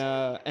ones.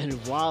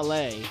 And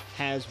Wale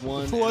has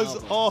one. Was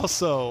album.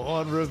 also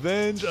on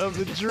Revenge of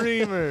the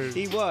Dreamers.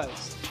 He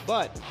was,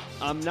 but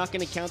I'm not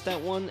gonna count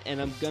that one,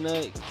 and I'm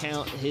gonna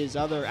count his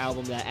other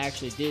album that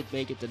actually did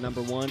make it to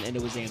number one, and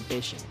it was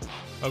Ambition.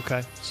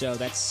 Okay. So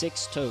that's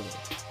 6 total.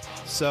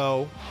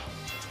 So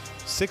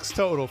 6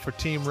 total for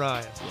Team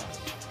Ryan. Yeah.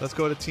 Let's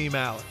go to Team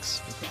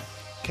Alex. Okay.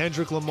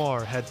 Kendrick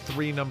Lamar had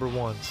 3 number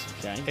ones.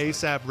 Okay.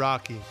 ASAP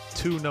Rocky,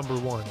 2 number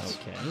ones.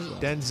 Okay. well,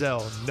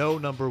 Denzel, no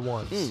number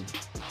ones.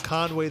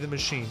 Conway the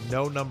Machine,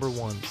 no number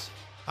ones.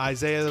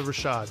 Isaiah the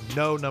Rashad,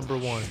 no number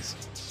ones.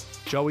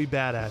 Joey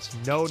Badass,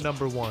 no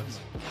number ones.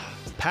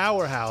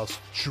 Powerhouse,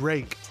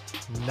 Drake,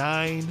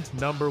 9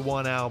 number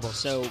one albums.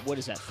 So what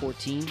is that?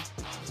 14.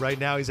 Right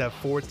now he's at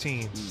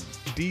 14.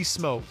 D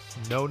Smoke,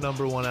 no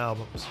number one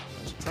albums.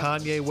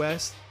 Kanye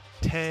West,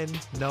 10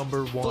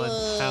 number one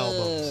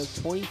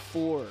albums.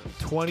 24.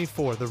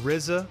 24. The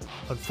RZA,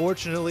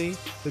 unfortunately,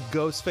 the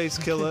Ghostface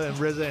Killer and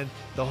RZA and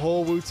the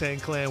whole Wu-Tang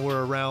Clan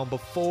were around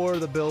before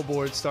the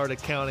Billboard started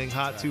counting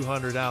Hot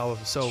 200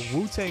 albums. So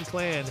Wu-Tang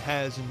Clan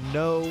has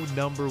no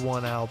number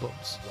one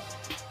albums.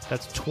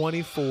 That's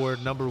 24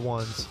 number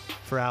ones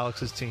for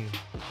Alex's team.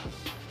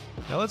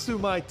 Now let's do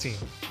my team.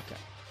 Okay.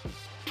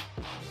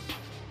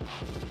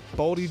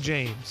 Boldy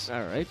James,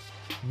 All right.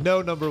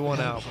 no number one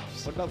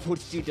albums. What about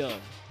 42 Doug?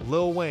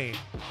 Lil Wayne,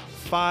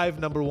 5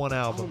 number one Oh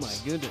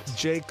albums. my goodness.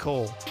 J.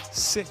 Cole,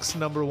 6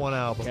 number one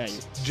albums. Okay.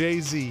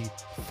 Jay-Z,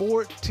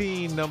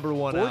 14 number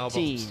one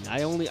 14.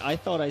 albums. I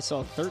thought I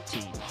saw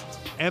 13.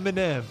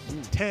 Eminem,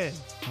 10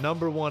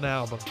 number one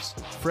albums.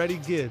 Freddie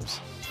Gibbs,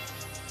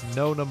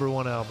 no number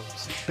one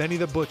albums. Benny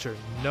the Butcher,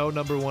 no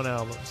number one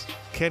albums.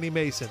 Kenny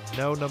Mason,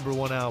 no number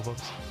one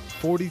albums.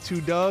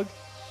 42 Doug,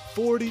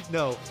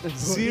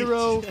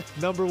 0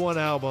 number one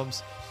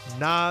albums.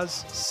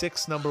 Nas,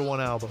 6 number one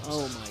albums.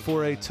 Oh my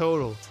For a God.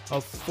 total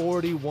of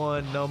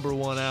 41 number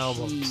one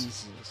albums.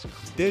 Jesus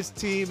Christ. This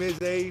team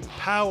is a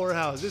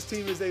powerhouse. This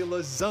team is a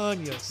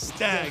lasagna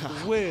stacked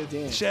with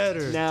Damn.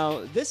 cheddar.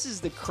 Now, this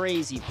is the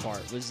crazy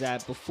part, was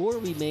that before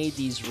we made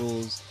these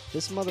rules,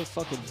 this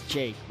motherfucking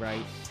Jake,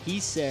 right? He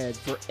said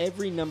for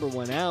every number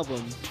one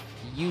album,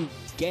 you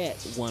get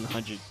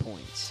 100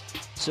 points.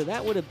 So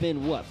that would have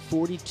been what,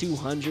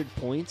 4,200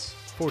 points?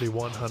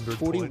 4,100 points.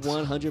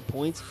 4,100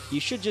 points.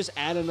 You should just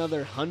add another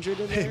 100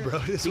 in Hey, there.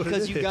 bro, it's what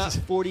because it you got is.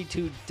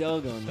 42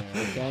 Doug on there,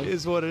 okay?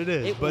 Is what it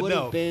is. It but would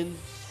no, have been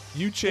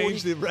you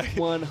changed it right.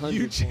 100.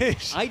 You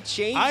changed. I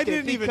changed I it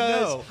didn't because even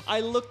know. I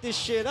looked this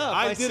shit up.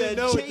 I didn't said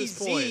know at this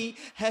Jay-Z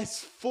has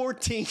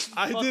 14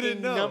 I fucking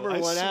didn't know. number I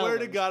one swear to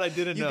albums. God, I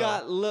didn't you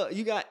know.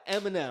 You got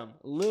Eminem,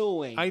 Lil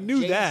Wayne. I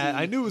knew that.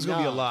 Jay-Z, I knew it was going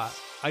to be a Nas. lot.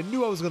 I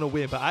knew I was going to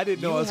win, but I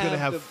didn't know You I was going to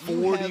have the-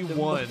 you have the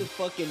 41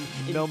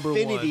 motherfucking number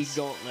Infinity ones.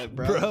 Gauntlet,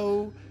 bro.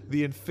 Bro,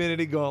 the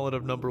Infinity Gauntlet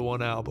of number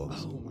one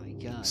albums. Oh my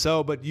god.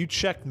 So, but you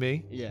checked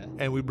me. Yeah.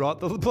 And we brought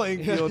the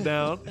playing field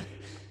down.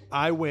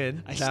 I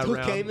win I that still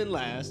round. came in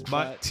last.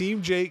 My but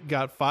Team Jake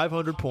got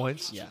 500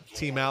 points. Yeah.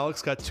 Team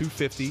Alex got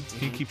 250.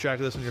 Can you keep track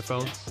of this on your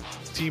phone?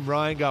 Team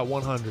Ryan got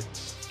 100.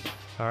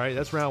 All right,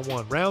 that's round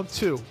one. Round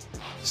two,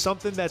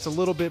 something that's a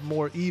little bit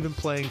more even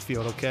playing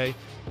field, okay?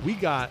 We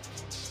got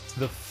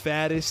the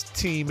fattest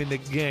team in the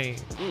game.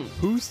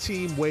 Whose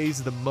team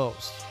weighs the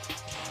most?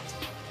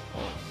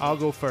 I'll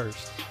go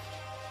first.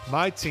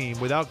 My team,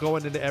 without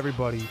going into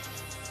everybody,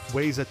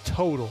 weighs a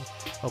total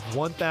of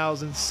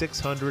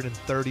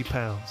 1,630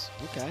 pounds.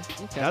 okay.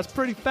 That's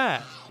pretty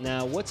fat.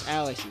 Now, what's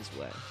Alex's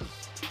way?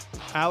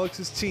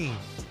 Alex's team.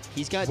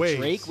 He's got Weighs.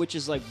 Drake, which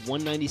is like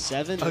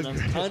 197, and I'm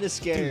kind of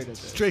scared of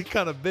this. Drake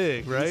kind of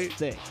big, right? He's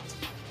thick.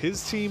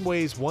 His team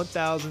weighs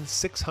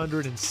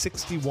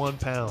 1,661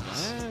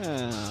 pounds.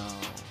 Wow.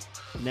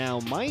 Now,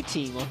 my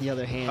team, on the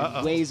other hand,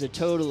 Uh-oh. weighs a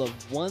total of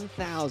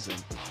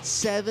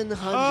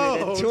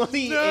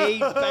 1,728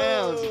 no!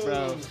 pounds,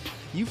 bro.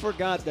 You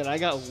forgot that I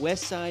got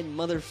Westside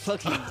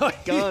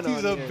motherfucking Gun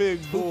He's on a here, big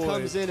who boy.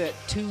 comes in at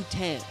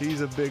 210.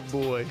 He's a big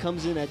boy.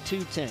 Comes in at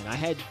 210. I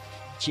had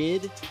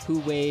Jid, who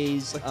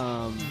weighs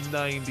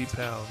 90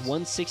 pounds.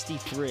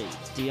 163.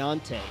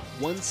 Deontay,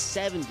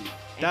 170. And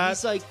That-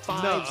 he's like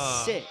 5'6",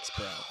 nuh-uh.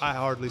 bro. I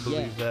hardly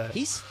believe yeah, that.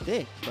 He's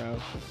thick, bro.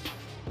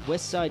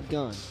 Westside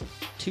Gun,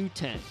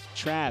 210.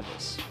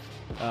 Travis,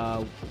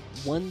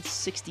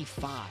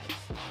 165.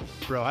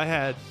 Bro, I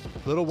had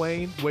Lil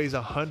Wayne weighs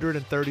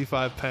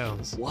 135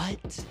 pounds. What?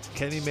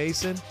 Kenny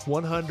Mason, Dude,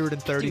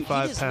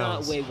 135 he does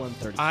pounds. not weigh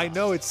 135. I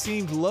know it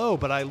seemed low,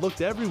 but I looked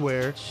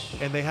everywhere,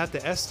 and they had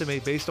to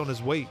estimate based on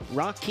his weight.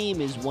 Rakim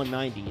is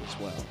 190 as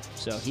well,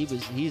 so he's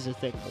a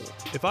thick boy.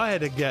 If I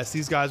had to guess,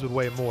 these guys would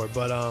weigh more.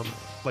 But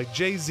like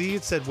Jay-Z,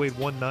 it said weighed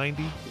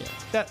 190. Yeah.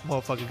 That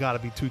motherfucker got to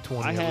be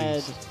 220 I at had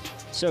least.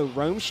 so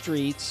Rome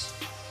Streets,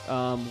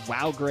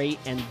 Wow Great,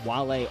 and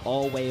Wale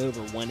all weigh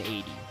over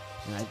 180.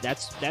 And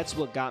that's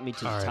what got me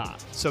to All the right. top.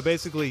 So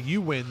basically, you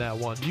win that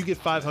one. You get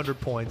 500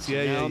 points.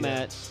 Yeah, now yeah, I'm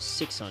yeah. at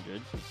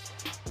 600.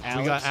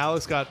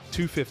 Alex got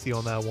 250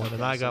 on that one, and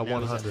Okay, I so got now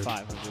he's at 100.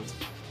 500.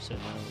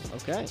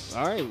 So now, okay,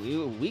 all right,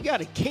 we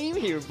got a game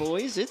here,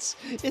 boys. It's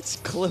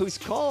close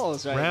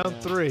calls right now.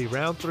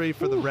 Round three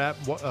for the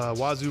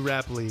Wazoo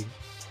Rap League.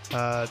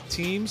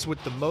 Teams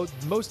with the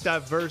most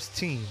diverse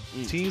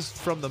teams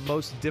from the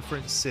most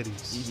different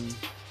cities.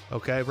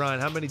 Okay, Ryan,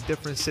 how many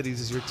different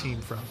cities is your team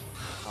from?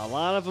 A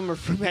lot of them are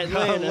from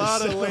Atlanta. A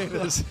lot of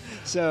Atlantas.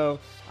 So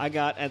I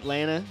got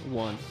Atlanta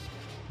 1.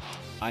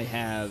 I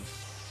have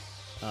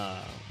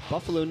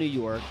Buffalo, New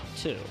York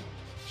 2.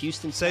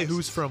 Houston. Say Texas.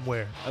 who's from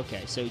where.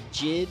 Okay, so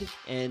Jid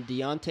and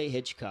Deontay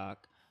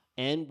Hitchcock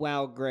and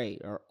Wow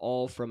Great are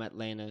all from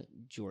Atlanta,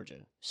 Georgia.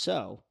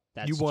 So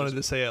that's You wanted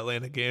to say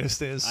Atlanta,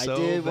 Afghanistan so I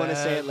did want to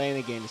bad. say Atlanta,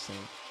 Afghanistan.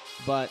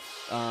 But,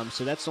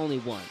 so that's only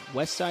 1.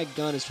 Westside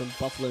Gun is from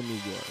Buffalo,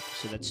 New York.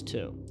 So that's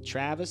 2.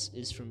 Travis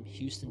is from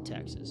Houston,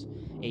 Texas.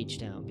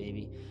 H-Town,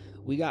 baby.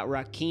 We got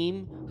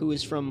Rakeem, who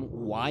is from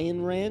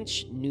Wyan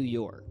Ranch, New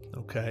York.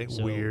 Okay,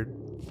 So, weird.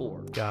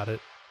 4. Got it.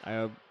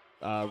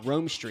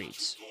 Rome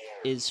Streets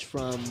is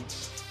from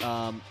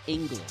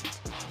England.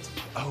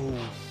 Oh,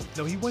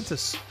 no, he went to...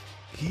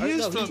 He Or, is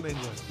no, from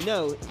England.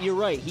 No, you're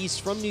right. He's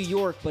from New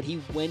York, but he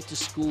went to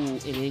school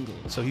in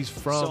England. So he's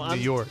from New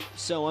York.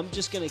 So I'm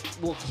just going to...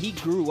 Well, he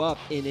grew up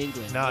in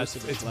England. No, most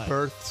of his it's life.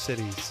 birth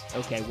cities.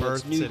 Okay, well,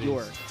 birth it's New cities.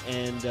 York.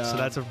 And So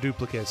that's a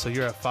duplicate. So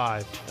you're at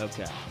 5.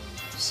 okay.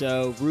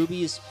 So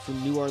Ruby is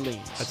from New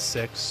Orleans. That's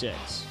 6.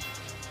 6.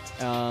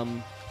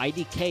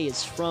 IDK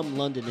is from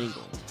London,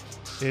 England.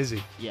 Is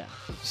he? Yeah,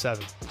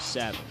 7.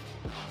 7.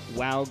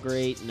 Wow,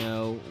 Great,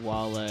 no.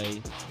 Wale,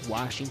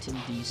 Washington,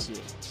 D.C.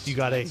 You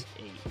got 8. That's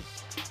 8.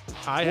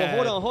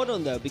 Hold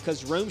on, though,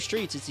 because Rome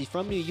Streets, is he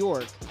from New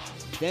York?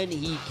 Then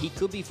he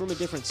could be from a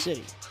different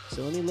city.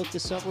 So let me look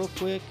this up real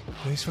quick.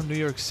 He's from New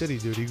York City,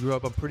 dude. He grew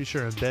up, I'm pretty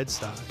sure, in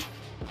Bed-Stuy.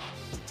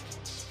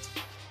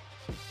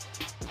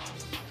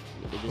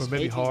 This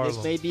maybe Harlem.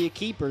 This may be a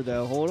keeper,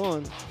 though. Hold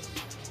on.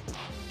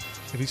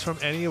 If he's from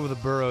any of the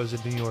boroughs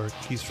in New York,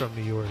 he's from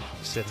New York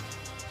City.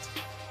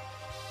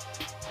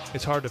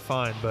 It's hard to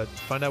find, but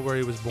find out where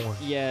he was born.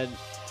 Yeah,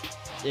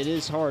 it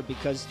is hard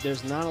because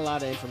there's not a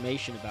lot of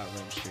information about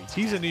Rome Streets.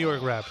 He's a New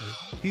York rapper.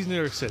 He's New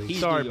York City. He's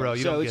Sorry, New bro. York,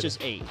 You so don't it's get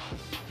just it. 8. You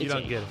It's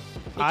don't 8. get it.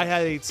 I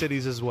had 8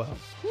 cities as well.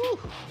 Whew.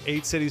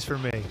 8 cities for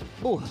me.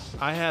 Ooh.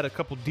 I had a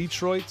couple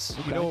Detroits.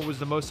 Okay. You know what was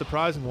the most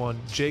surprising one?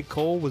 J.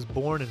 Cole was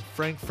born in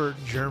Frankfurt,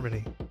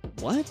 Germany.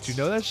 What? Did you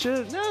know that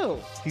shit?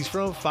 No. He's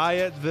from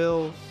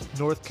Fayetteville,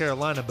 North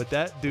Carolina, but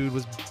that dude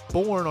was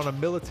born on a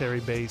military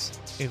base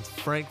in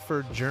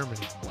Frankfurt, Germany.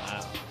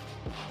 Wow.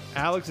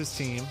 Alex's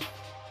team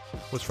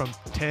was from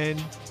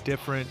 10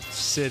 different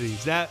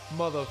cities. That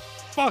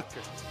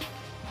motherfucker.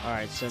 All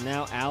right, so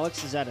now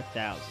Alex is at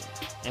 1,000,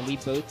 and we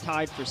both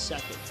tied for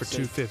second. For So-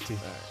 250.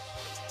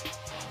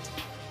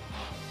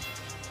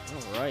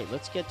 All right,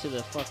 let's get to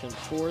the fucking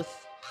 4th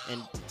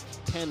and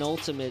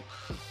penultimate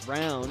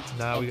round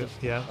Now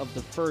of, we got, of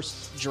the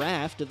first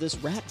draft of this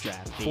rap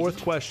draft. Baby. 4th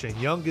question.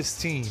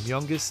 Youngest team.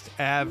 Youngest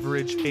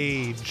average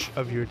age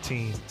of your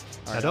team.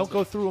 Now, right, don't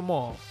go through them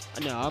all.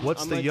 No,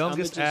 What's the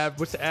youngest? just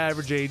What's the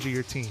average age of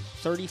your team?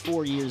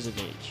 34 years of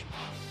age.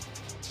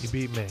 You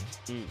beat me.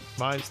 Mm.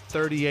 Mine's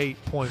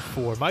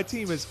 38.4. My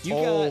team is You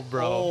old, got,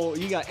 bro. Oh,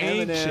 you got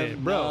Eminem,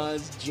 Ancient, bro.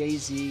 Nas,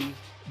 Jay-Z.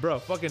 Bro,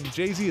 fucking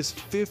Jay-Z is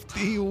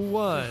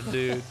 51,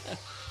 dude.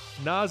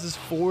 Nas is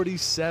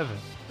 47.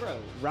 Bro,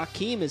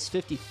 Rakeem is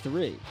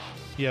 53.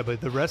 Yeah, but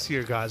the rest of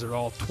your guys are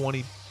all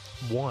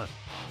 21.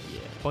 Yeah.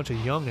 Bunch of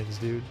youngins,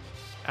 dude.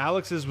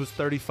 Alex's was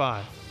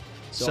 35.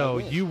 So So I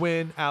win. you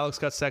win. Alex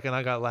got second.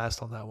 I got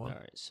last on that one. All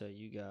right, so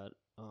you got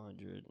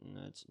 100, and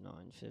that's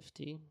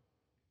 950.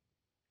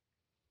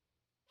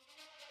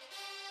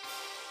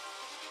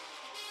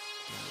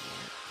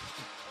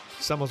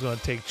 Someone's going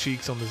to take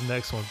cheeks on this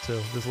next one,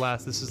 too.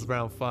 This is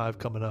round 5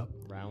 coming up.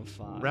 Round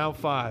 5. Round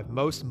 5.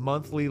 Most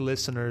monthly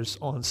listeners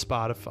on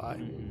Spotify.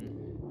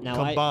 Now,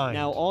 combined.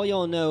 now all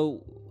y'all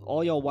know,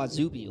 all y'all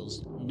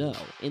Wazoobials know,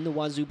 in the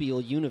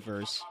Wazoobial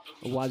universe,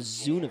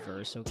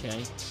 Wazooniverse,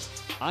 okay,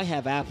 I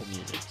have Apple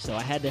Music, so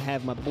I had to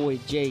have my boy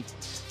Jake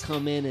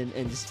come in and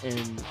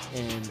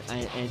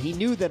he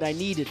knew that I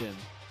needed him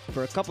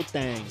for a couple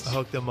things. I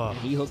hooked them up. And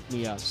he hooked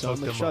me up, so Hooked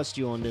I'm gonna him trust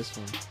you on this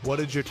one. What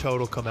did your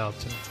total come out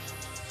to?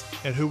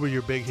 And who were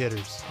your big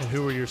hitters? And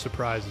who were your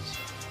surprises?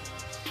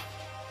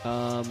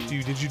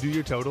 Did you do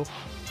your total?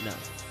 No,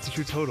 Did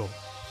your total?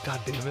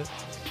 God damn it.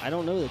 I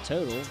don't know the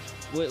total.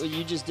 What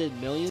you just did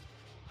million?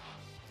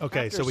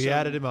 Okay, After so we some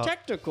added him up.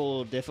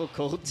 Technical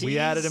difficulties. We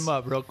added him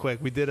up real quick.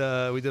 We did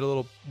a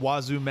little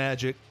Wazoo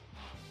magic,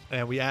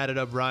 and we added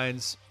up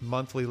Ryan's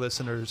monthly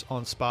listeners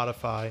on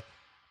Spotify,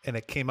 and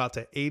it came out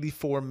to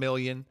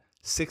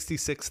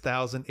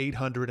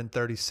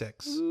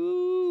 84,066,836.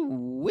 Ooh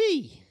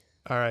wee.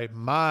 All right,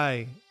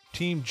 my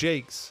Team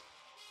Jake's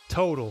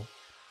total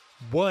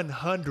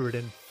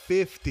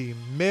 150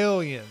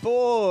 million.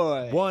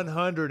 Boy.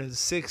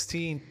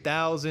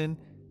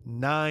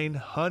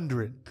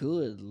 116,900.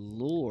 Good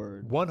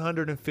Lord.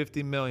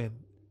 150 million.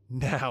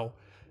 Now,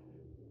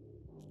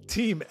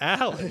 Team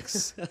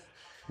Alex,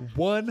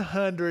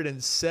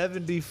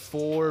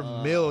 174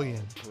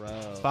 million. Bro.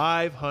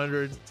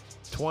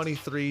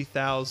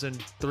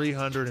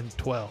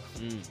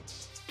 23,312.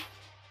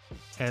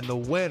 And the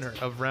winner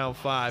of round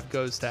 5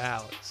 goes to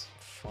Alex.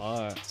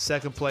 Fuck.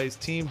 Second place,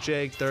 Team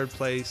Jake. Third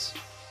place,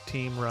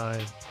 Team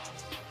Ryan.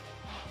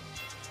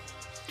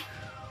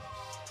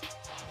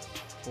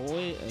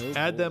 Boy, oh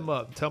Add boy. them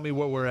up. Tell me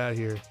what we're at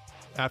here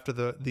after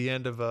the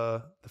end of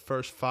the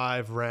first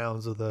 5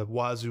 rounds of the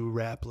Wazoo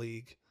Rap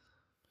League.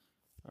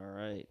 All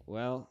right.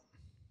 Well,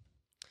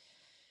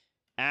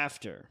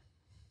 after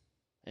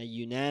a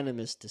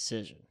unanimous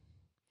decision,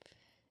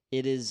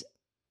 it is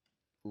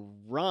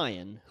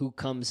Ryan who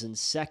comes in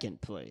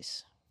second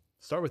place.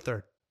 Start with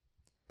third.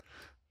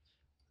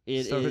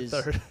 It Start with is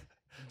third.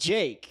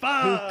 Jake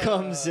who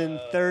comes in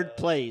third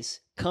place,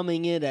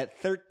 coming in at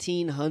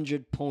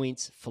 1,300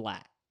 points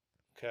flat.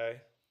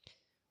 Okay.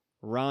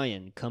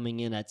 Ryan coming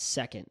in at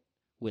second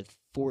with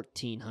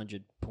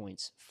 1,400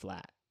 points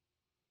flat.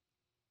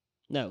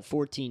 No,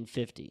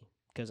 1,450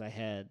 because I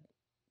had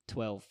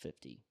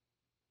 1,250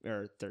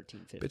 or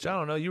 1,350. Bitch, I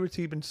don't know. You were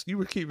keeping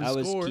I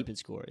was score. keeping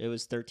score. It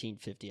was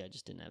 1,350. I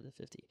just didn't have the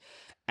 50.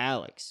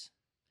 Alex,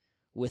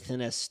 with an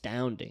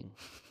astounding,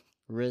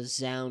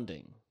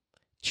 resounding,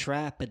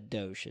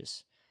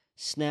 trapidocious,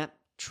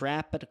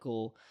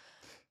 tropical,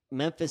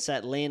 Memphis,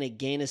 Atlanta,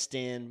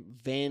 Afghanistan,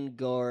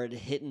 Vanguard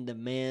hitting the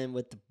man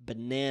with the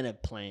banana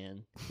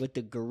plan, with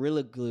the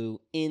Gorilla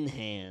Glue in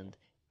hand,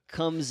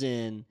 comes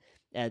in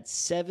at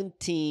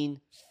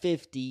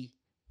 1,750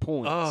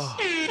 points. Oh,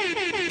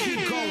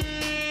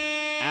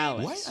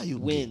 Alex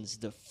wins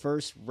the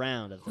first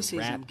round of the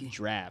rap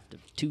draft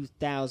of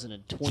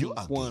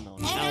 2021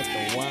 on Out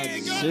the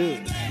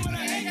Wazoo.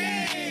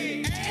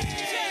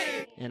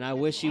 And I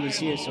wish he was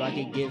here so I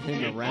could give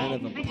him a round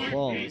of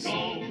applause.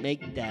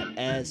 Make that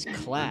ass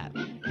clap.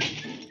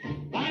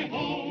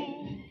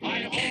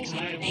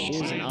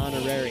 Here's an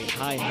honorary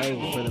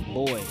hi-ho for the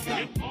boy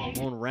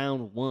on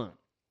round 1.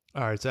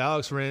 all right. So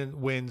Alex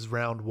wins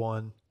round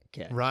 1.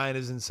 Okay. Ryan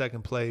is in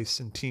second place,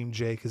 and Team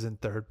Jake is in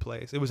third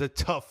place. It was a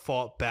tough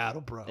fought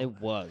battle, bro.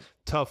 It was.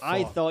 Tough fought.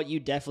 I thought you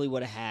definitely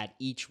would have had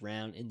each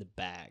round in the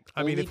bag.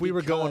 I mean, Only if we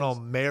were going because-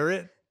 on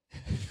merit,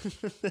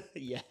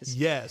 yes.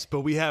 yes,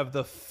 but we have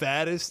the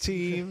fattest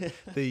team,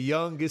 the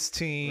youngest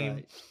team,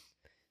 Right.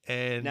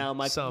 and Now,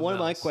 something one of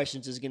my else.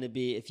 questions is going to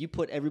be: if you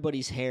put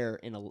everybody's hair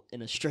in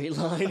a straight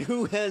line,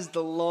 who has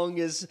the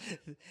longest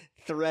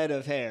thread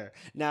of hair?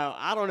 Now,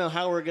 I don't know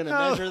how we're going to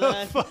How measure the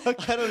that.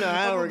 fuck? I don't know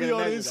how I'm we're gonna going to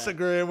be on measure that.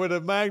 Instagram with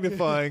a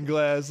magnifying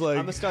glass. Like,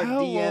 I'm gonna start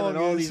how DMing long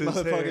all is these his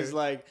motherfuckers. hair?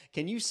 Like,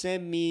 can you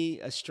send me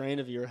a strand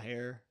of your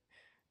hair?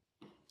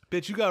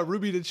 Bitch, you got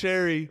Ruby the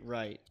Cherry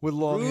Right. with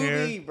long Ruby,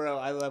 hair. bro,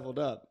 I leveled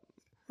up.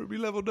 Ruby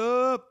leveled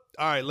up.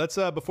 All right, let's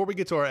before we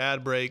get to our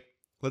ad break,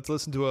 let's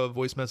listen to a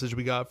voice message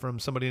we got from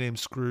somebody named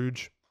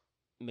Scrooge.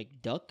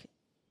 McDuck.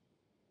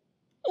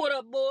 What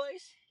up,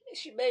 boys?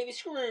 It's your baby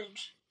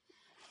Scrooge.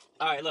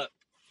 All right, look,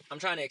 I'm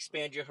trying to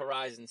expand your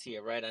horizons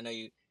here, right? I know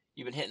you've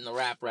been hitting the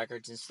rap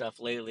records and stuff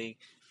lately.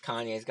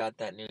 Kanye's got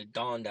that new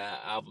Donda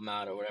album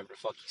out or whatever the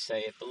fuck you say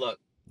it. But look,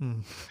 all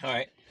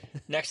right,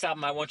 next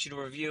album I want you to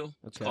review.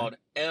 It's Okay. called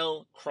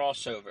El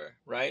Crossover,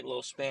 right? A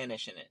little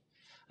Spanish in it.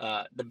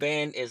 The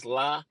band is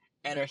La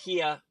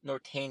Energía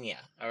Norteña,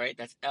 all right?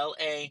 That's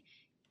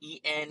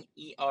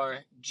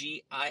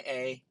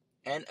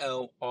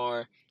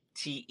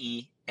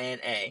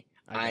LAENERGIANORTENA.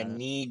 I got it.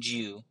 need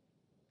you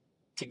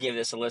to give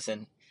this a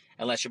listen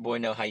and let your boy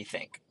know how you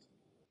think.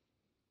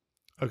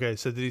 Okay,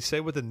 so did he say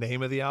what the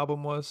name of the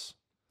album was?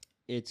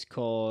 It's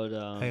called.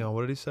 Hang on,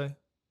 what did he say?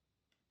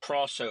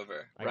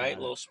 Crossover, I right? got it.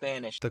 Little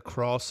Spanish. The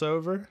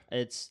Crossover?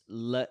 It's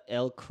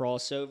El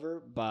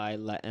Crossover by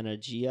La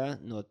Energía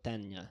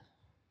Norteña.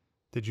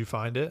 Did you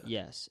find it?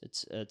 Yes,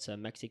 it's a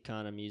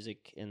Mexicana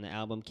music, and the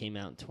album came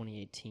out in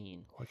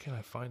 2018. Why can't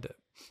I find it?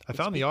 I It's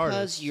found the because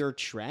artist. you're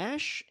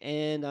trash,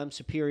 and I'm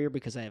superior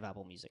because I have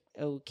Apple Music.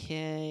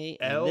 Okay,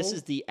 and El- this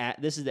is the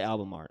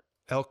album art.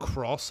 El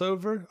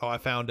Crossover? Oh, I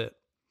found it.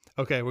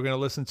 Okay, we're going to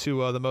listen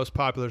to the most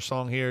popular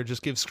song here.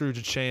 Just give Scrooge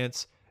a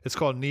chance. It's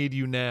called Need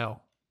You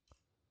Now.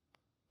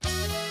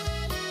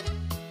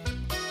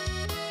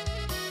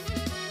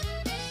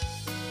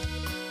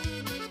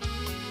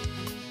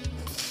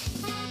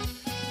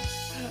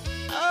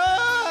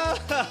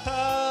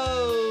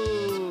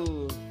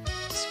 Oh,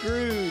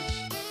 Scrooge.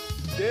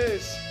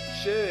 This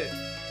shit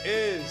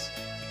is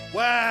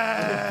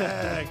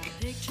whack.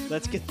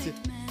 Let's get to.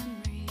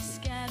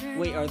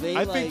 Wait, are they?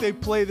 I like, think they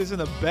play this in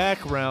the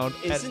background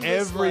at Isn't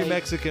this every like-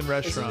 Mexican Isn't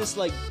restaurant. this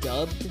like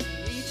dubbed?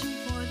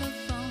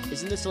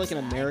 Isn't this like an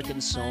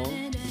American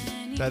song?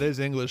 That is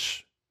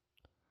English.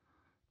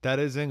 That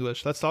is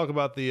English. Let's talk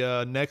about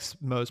the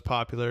next most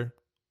popular.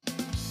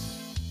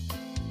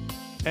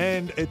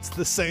 And it's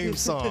the same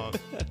song.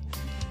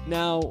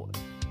 Now,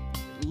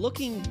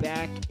 looking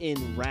back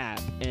in rap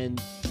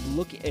and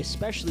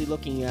especially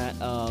looking at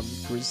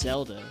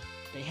Griselda,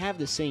 they have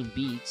the same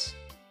beats.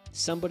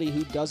 Somebody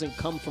who doesn't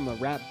come from a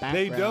rap background,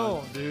 They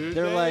don't, dude.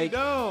 They're They like,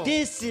 don't.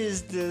 this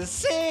is the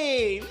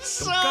same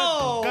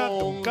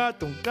song.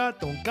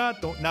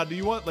 Now, do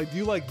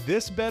you like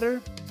this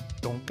better?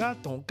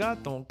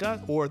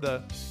 Or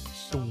the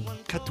I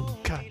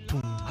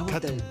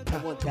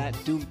want that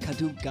doom ka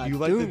doom ka You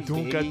like the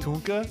doom, dunka baby.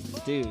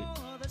 tunka? Dude.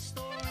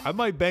 I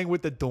might bang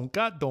with the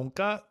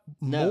donka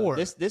No, more.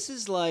 this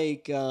is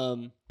like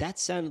that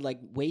sounded like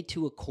way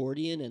too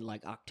accordion and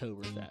like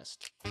Oktoberfest.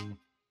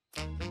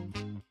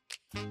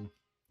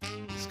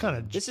 It's kind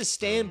of This is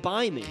Stand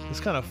By Me. it's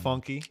kind of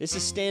funky. This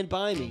is Stand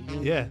By Me.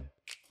 Yeah.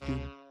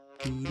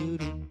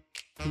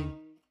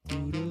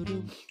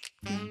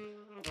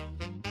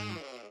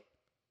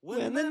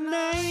 When the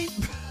night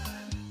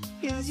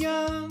is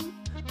young.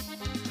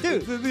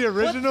 Dude, Is it the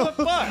original? What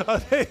the fuck? Are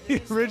they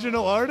the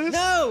original artist?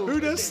 No. Who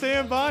does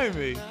Stand By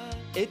Me?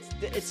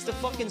 it's the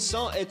fucking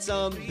song. It's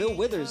Bill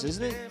Withers,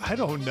 isn't it? I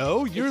don't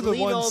know. You're It's the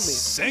Lean one on Me.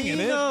 singing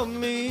Lean it. on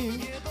me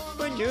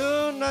when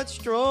you're not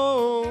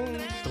strong.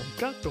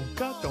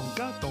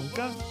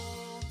 Donka.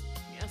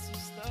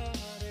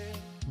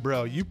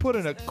 Bro, you put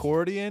an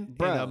accordion in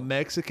Bro. a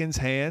Mexican's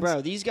hands.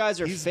 Bro, these guys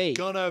are he's fake.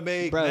 gonna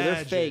make Bro, they're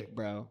magic. fake,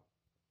 bro.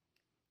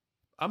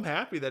 I'm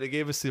happy that he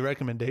gave us the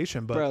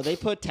recommendation, but Bro, they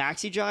put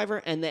taxi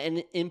driver and then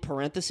in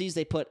parentheses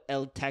they put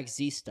el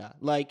taxista.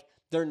 Like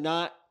they're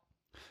not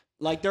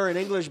like they're an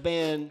English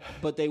band,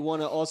 but they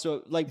want to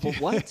also like. But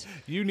what?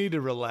 you need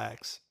to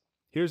relax.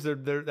 Here's their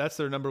that's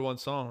their number one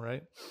song,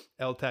 right?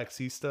 El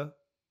Taxista.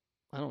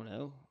 I don't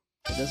know.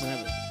 It doesn't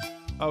have it.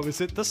 Oh,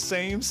 is it the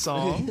same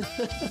song?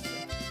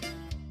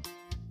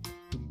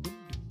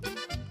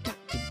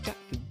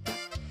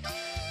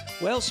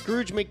 Well,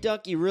 Scrooge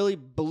McDuck, you really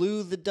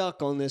blew the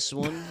duck on this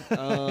one.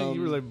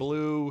 you really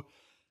blew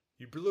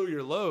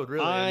your load,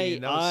 really.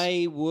 mean, that was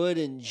I would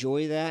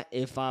enjoy that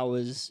if I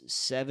was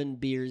 7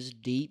 beers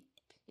deep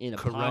in a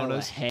pile of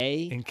Coronas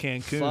hay, in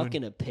Cancun.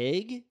 fucking a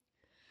pig.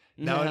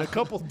 Now, in a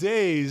couple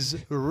days,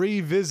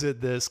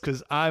 revisit this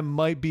because I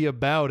might be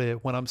about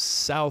it when I'm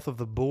south of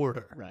the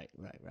border. Right.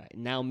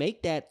 Now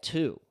make that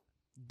 2.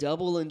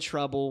 Double in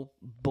trouble,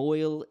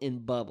 boil in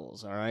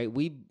bubbles. All right,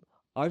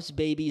 us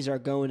babies are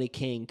going to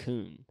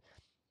Cancun,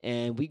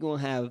 and we gonna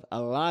have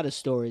a lot of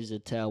stories to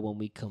tell when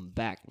we come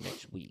back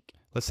next week.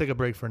 Let's take a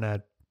break for an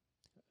ad.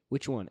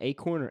 Which one,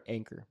 Acorn or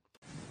Anchor?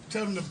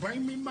 Tell them to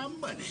bring me my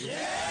money.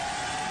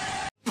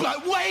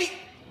 But wait!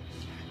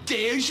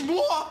 There's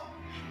more!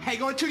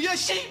 Hang on to your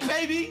seat,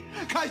 baby!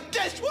 Cause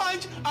this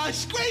one's a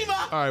screamer!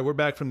 All right, we're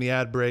back from the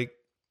ad break.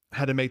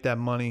 Had to make that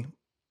money.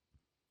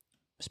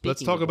 Let's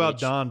Speaking talk of about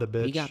which, Donda,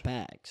 bitch. We got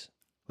bags.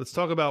 Let's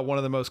talk about one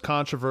of the most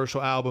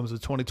controversial albums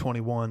of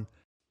 2021.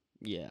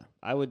 Yeah,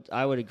 I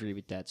would agree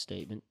with that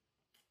statement.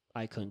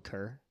 I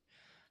concur.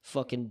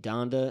 Fucking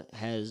Donda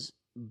has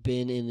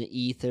been in the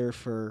ether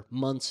for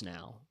months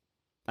now.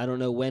 I don't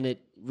know when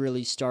it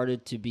really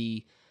started to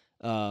be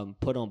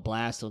put on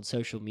blast on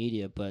social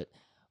media, but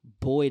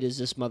boy, does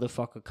this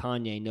motherfucker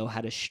Kanye know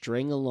how to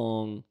string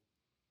along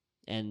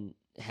and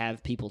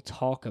have people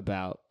talk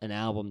about an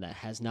album that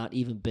has not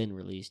even been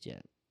released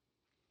yet.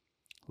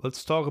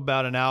 Let's talk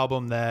about an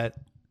album that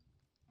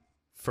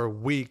for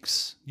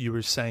weeks you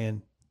were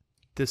saying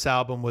this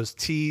album was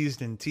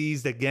teased and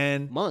teased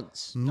again.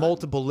 Months.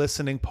 Multiple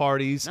listening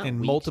parties not in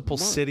weeks, multiple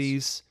months.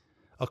 cities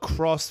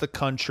across the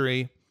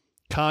country.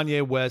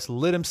 Kanye West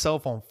lit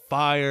himself on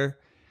fire.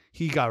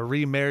 He got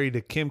remarried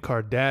to Kim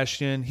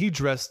Kardashian. He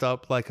dressed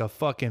up like a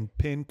fucking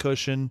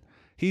pincushion.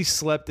 He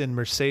slept in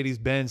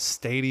Mercedes-Benz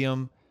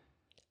Stadium.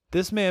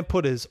 This man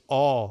put his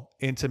all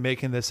into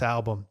making this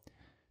album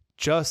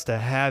just to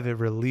have it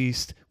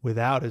released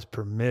without his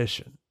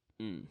permission.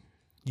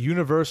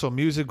 Universal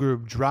Music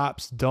Group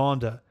drops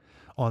Donda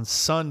on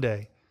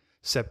Sunday,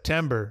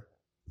 September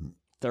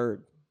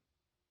 3rd.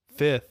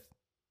 5th.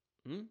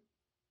 Hmm?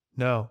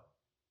 No.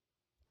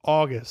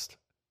 August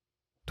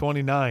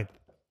 29th.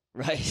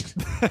 Right.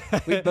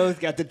 We both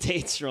got the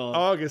dates wrong.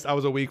 August, I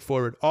was a week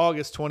forward.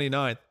 August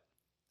 29th.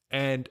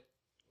 And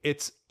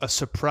it's a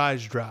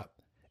surprise drop.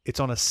 It's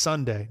on a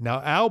Sunday.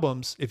 Now,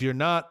 albums, if you're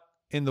not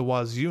in the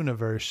Waz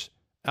universe,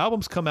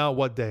 albums come out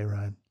what day,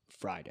 Ryan?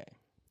 Friday.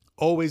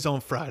 Always on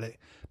Friday,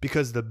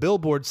 because the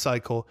Billboard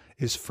cycle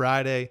is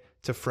Friday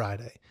to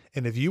Friday.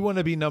 And if you want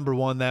to be number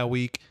one that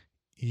week,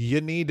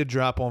 you need to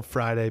drop on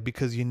Friday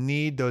because you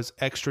need those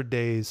extra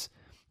days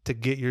to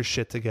get your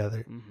shit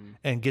together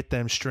and get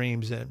them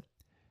streams in.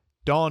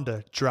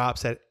 Donda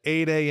drops at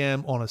 8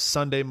 a.m. on a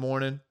Sunday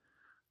morning,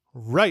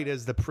 right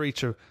as the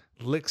preacher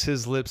licks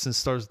his lips and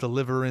starts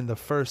delivering the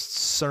first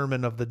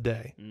sermon of the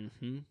day.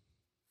 Mm-hmm.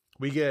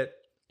 We get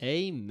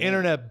Amen.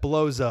 internet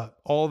blows up.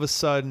 All of a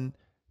sudden,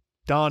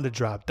 Donda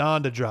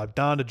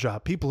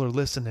drop. People are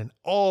listening.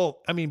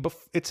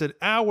 It's an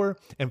hour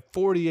and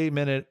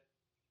 48-minute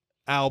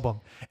album.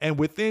 And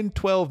within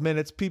 12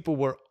 minutes, people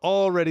were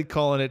already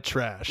calling it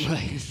trash.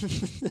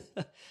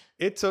 Right.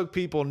 It took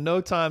people no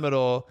time at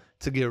all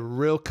to get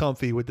real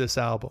comfy with this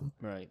album.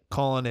 Right.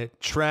 Calling it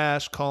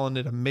trash, calling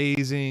it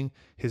amazing,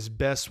 his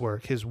best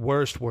work, his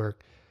worst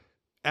work.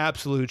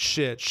 Absolute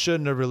shit.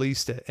 Shouldn't have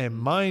released it. And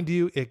mind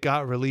you, it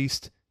got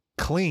released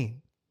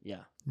clean.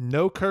 Yeah.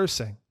 No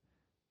cursing.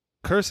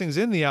 Cursing's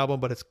in the album,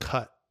 but it's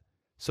cut.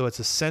 So it's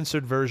a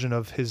censored version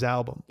of his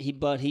album.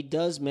 But he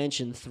does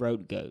mention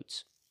throat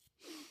goats.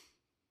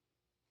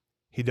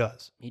 He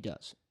does. He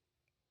does.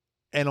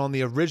 And on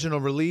the original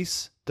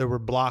release, there were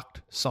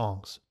blocked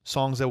songs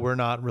that were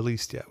not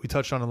released yet. We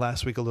touched on it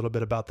last week a little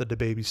bit about the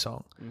DaBaby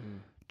song,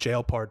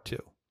 Jail Part 2.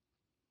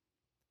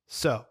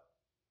 So,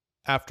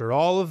 after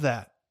all of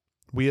that,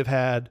 we have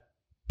had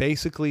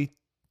basically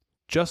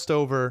just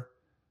over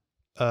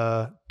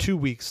 2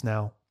 weeks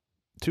now.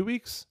 2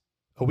 weeks?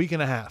 A week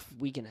and a half.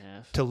 Week and a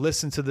half. To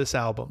listen to this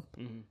album.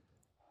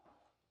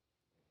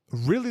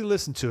 Really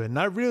listen to it. And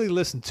I really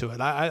listened to it.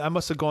 I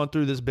must have gone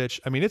through this bitch.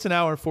 I mean, it's an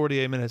hour and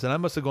 48 minutes, and I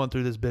must have gone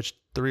through this bitch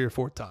 3 or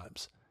 4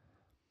 times.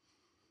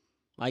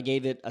 I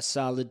gave it a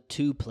solid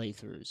 2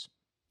 playthroughs.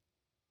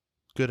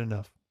 Good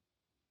enough.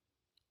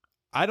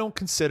 I don't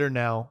consider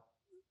now,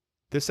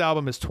 this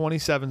album is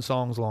 27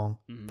 songs long.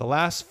 The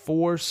last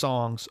 4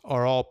 songs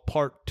are all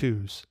part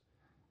 2s.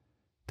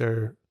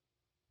 They're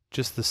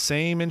just the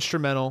same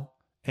instrumental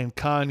and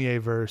Kanye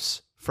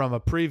verse from a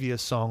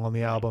previous song on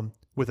the album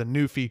with a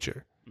new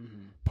feature.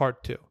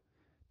 Part 2.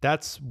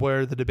 That's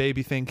where the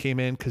DaBaby thing came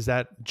in, because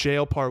that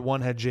Jail Part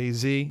 1 had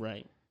Jay-Z.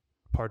 Right.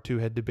 Part 2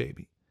 had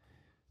DaBaby.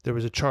 There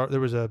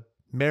was a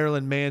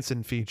Marilyn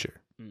Manson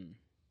feature.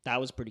 That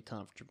was pretty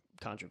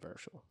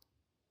controversial.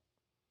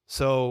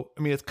 So,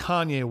 I mean, it's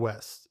Kanye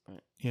West,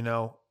 Right. you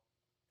know?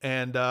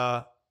 And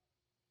I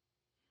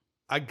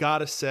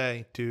gotta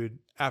say, dude,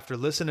 after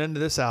listening to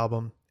this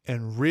album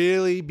and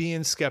really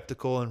being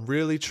skeptical and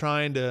really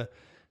trying to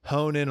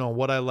hone in on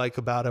what I like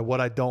about it,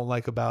 what I don't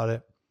like about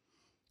it,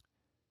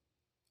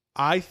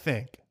 I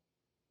think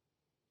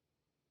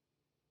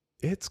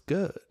it's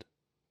good.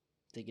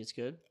 Think it's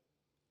good?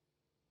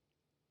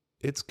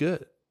 It's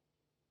good.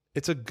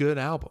 It's a good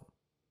album.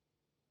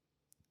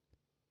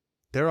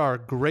 There are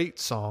great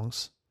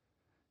songs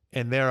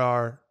and there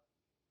are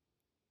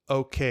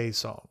okay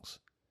songs.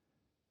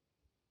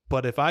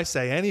 But if I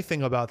say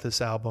anything about this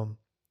album,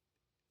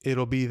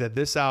 it'll be that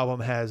this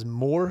album has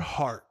more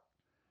heart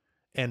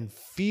and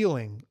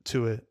feeling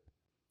to it.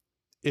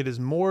 It is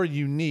more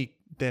unique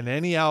than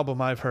any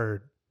album I've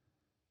heard,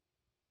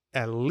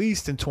 at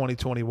least in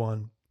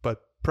 2021,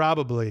 but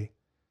probably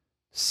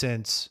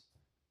since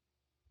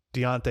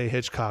Deontay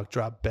Hitchcock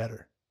dropped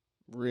Better.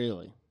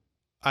 Really?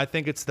 I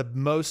think it's the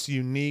most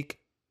unique,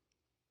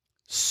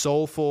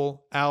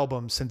 soulful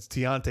album since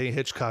Deontay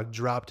Hitchcock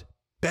dropped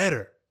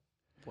Better.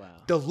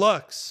 Wow.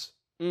 Deluxe.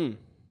 Mm.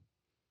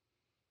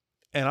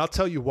 And I'll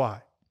tell you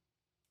why.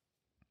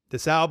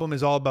 This album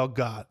is all about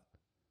God.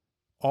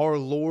 Our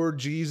Lord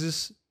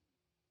Jesus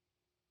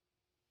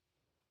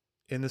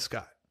in the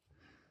sky.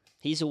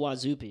 He's a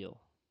Wazupio.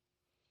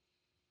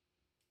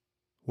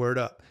 Word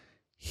up.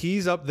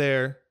 He's up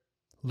there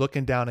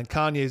looking down, and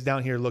Kanye's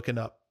down here looking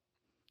up.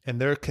 And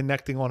they're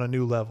connecting on a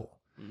new level.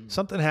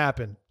 Something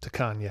happened to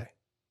Kanye.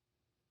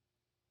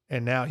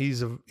 And now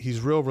he's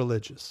real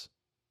religious.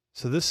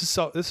 So this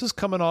is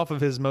coming off of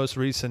his most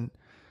recent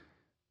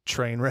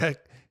train wreck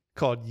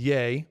called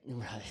Yay,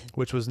 Right.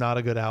 which was not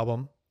a good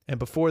album. And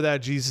before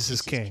that, Jesus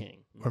is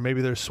King. Or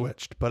maybe they're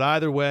switched. But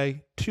either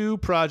way, 2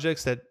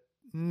 projects that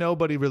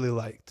nobody really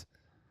liked.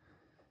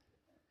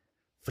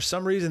 For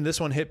some reason, this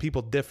one hit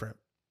people different.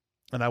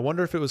 And I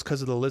wonder if it was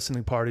because of the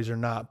listening parties or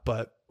not,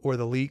 or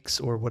the leaks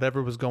or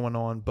whatever was going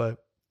on. But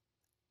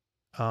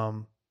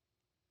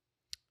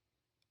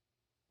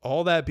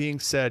all that being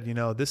said, you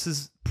know, this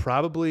is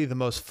probably the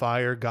most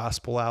fire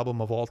gospel album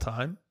of all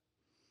time.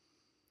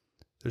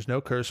 There's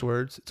no curse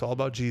words. It's all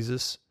about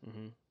Jesus.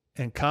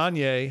 And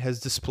Kanye has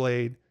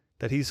displayed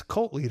that he's a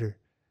cult leader.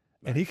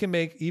 And he can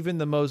make even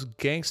the most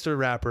gangster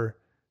rapper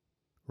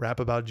rap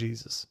about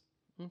Jesus.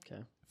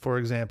 Okay. For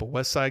example,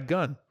 West Side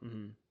Gun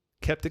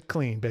kept it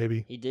clean,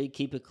 baby. He did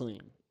keep it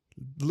clean.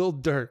 Lil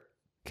Durk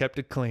kept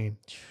it clean.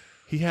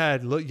 He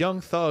had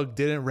Young Thug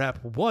didn't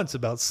rap once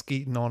about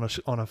skeeting on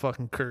a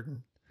fucking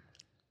curtain,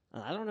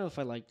 I don't know if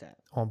I like that.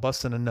 on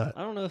busting a nut.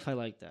 I don't know if I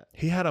like that.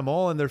 He had them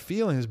all in their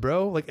feelings,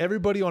 bro. Like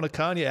everybody on a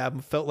Kanye album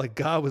felt like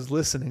God was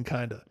listening,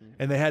 kind of,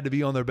 and they had to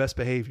be on their best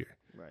behavior.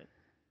 Right.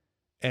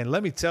 And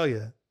let me tell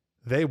you,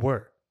 they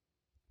were,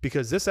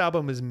 because this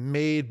album is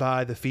made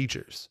by the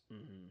features.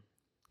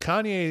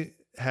 Kanye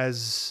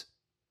has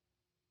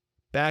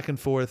back and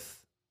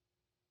forth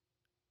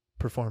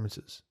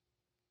performances,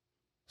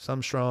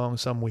 some strong,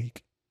 some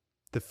weak.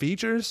 The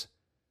features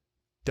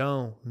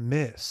don't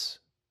miss.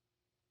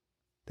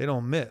 They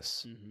don't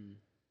miss.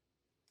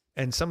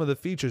 And some of the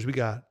features we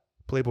got: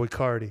 Playboy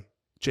Cardi,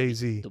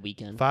 Jay-Z, The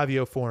Weeknd,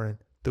 Fivio Foreign,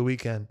 The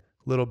Weeknd,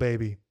 Lil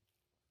Baby.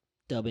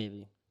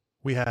 DaBaby.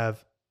 We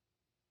have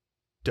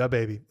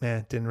DaBaby.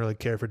 Man, didn't really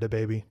care for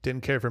DaBaby.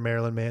 Didn't care for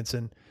Marilyn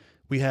Manson.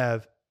 We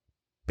have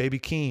Baby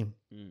Keem,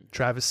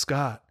 Travis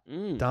Scott,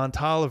 Don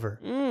Toliver,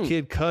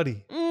 Kid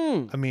Cudi.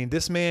 I mean,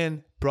 this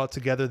man brought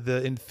together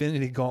the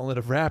infinity gauntlet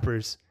of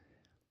rappers,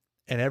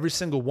 and every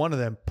single one of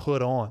them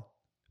put on.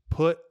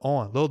 Lil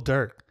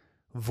Durk,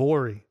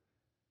 Vori,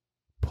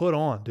 put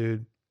on,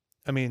 dude.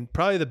 I mean,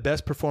 probably the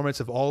best performance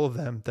of all of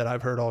them that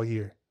I've heard all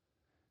year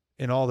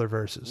in all their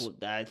verses.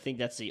 Well, I think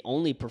that's the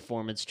only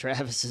performance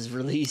Travis has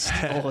released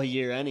all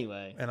year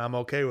anyway. And I'm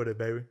okay with it,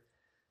 baby.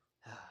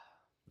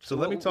 So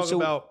let me Well, talk so-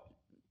 about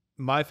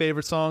my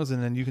favorite songs,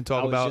 and then you can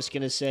talk I was about just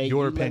gonna say,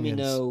 your you opinions.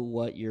 let me know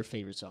what your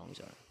favorite songs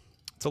are.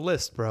 It's a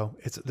list, bro.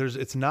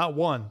 It's not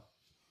one,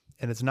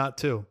 and it's not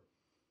two.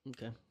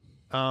 Okay.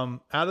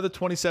 Out of the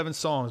 27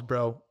 songs,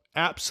 bro,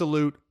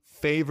 absolute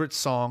favorite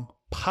song,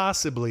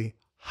 possibly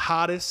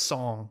hottest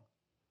song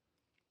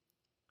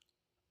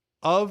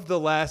of the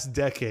last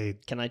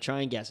decade. Can I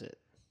try and guess it?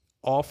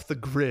 Off the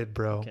Grid,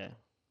 bro. Okay.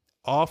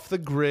 Off the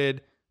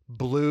Grid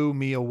blew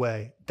me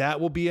away. That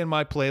will be in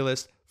my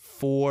playlist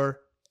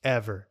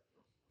forever.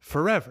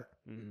 Forever.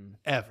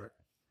 Ever.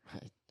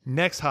 Right.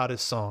 Next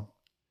hottest song,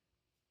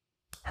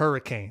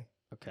 Hurricane.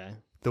 Okay.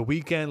 The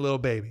Weeknd, Lil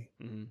Baby.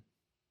 Mm-hmm.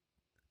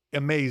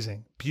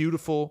 Amazing.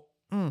 Beautiful.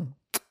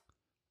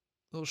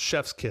 Little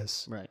chef's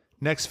kiss. Right.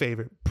 Next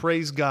favorite,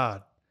 Praise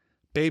God.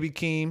 Baby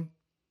Keem,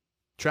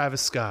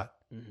 Travis Scott.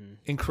 Mm-hmm.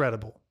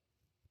 Incredible.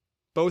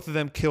 Both of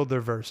them killed their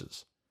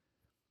verses.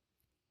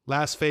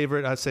 Last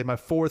favorite, I'd say my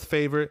fourth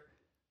favorite,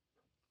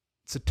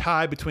 it's a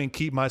tie between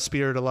Keep My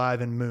Spirit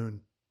Alive and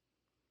Moon.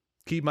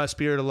 Keep My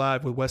Spirit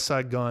Alive with West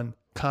Side Gun,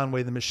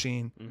 Conway the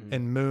Machine,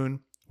 and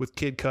Moon with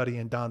Kid Cudi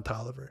and Don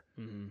Toliver.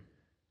 Mm-hmm.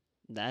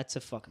 That's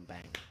a fucking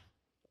bang.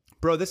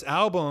 Bro, this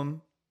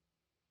album,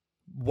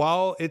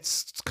 while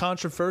it's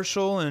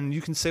controversial and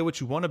you can say what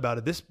you want about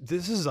it, this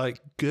is like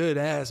good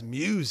ass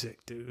music,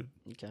 dude.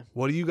 Okay.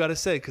 What do you got to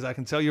say? Because I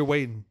can tell you're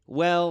waiting.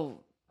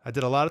 Well, I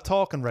did a lot of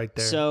talking right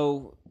there.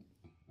 so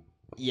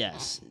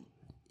yes,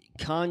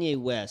 Kanye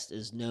West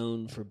is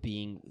known for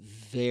being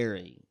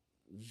very,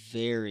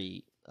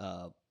 very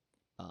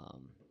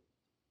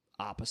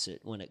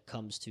opposite when it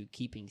comes to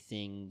keeping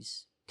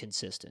things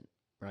consistent,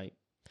 right?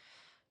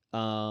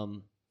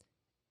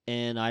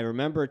 And I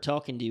remember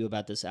talking to you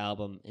about this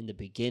album in the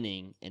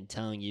beginning and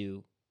telling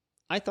you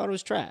I thought it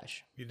was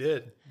trash. You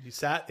did. You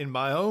sat in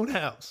my own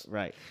house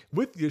Right.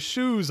 with your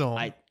shoes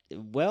on.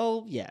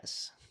 Well,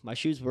 yes. My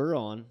shoes were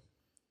on.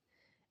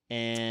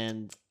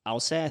 And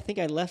I'll say I think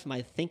I left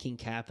my thinking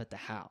cap at the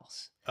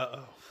house.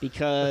 Uh-oh.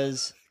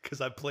 Because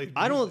Because I played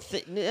I don't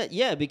music. think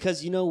yeah,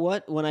 because you know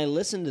what? When I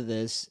listen to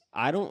this,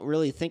 I don't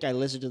really think I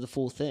listened to the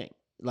full thing.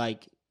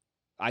 Like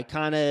I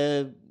kind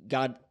of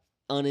got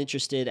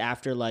uninterested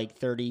after like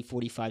 30,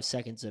 45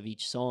 seconds of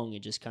each song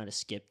and just kind of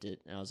skipped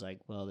it. And I was like,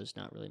 well, there's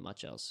not really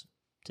much else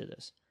to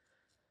this.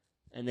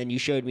 And then you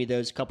showed me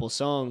those couple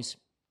songs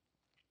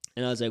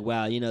and I was like,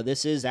 wow,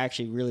 this is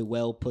actually really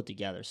well put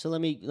together. So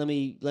let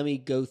me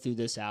go through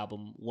this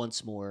album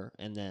once more,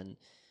 and then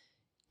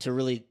to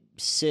really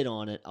sit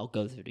on it, I'll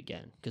go through it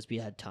again because we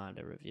had time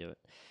to review it.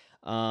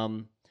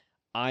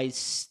 I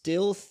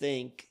still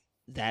think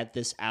that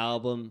this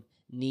album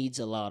needs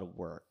a lot of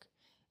work.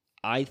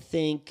 I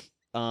think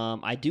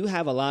I do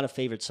have a lot of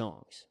favorite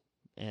songs,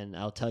 and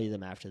I'll tell you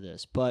them after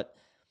this. But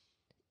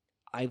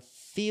I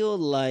feel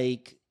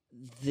like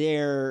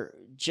they're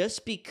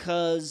just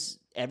because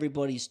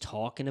everybody's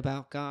talking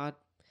about God,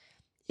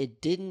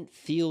 it didn't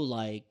feel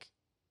like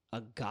a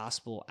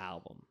gospel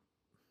album.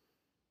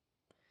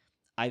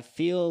 I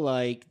feel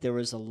like there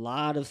was a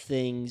lot of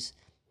things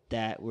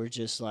that were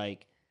just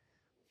like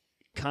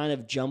kind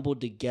of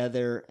jumbled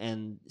together,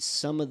 and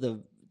some of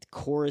the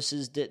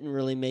choruses didn't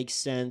really make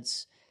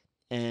sense.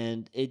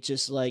 And it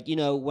just like,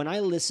 when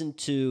I listened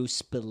to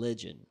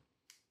Spilligion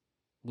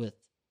with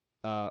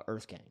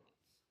Earth Gang,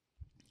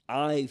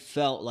 I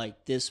felt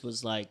like this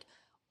was like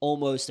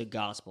almost a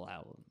gospel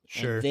album.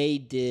 Sure. And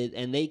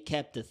they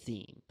kept the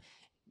theme.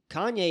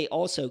 Kanye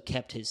also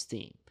kept his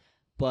theme,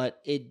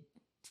 but it,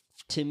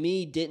 to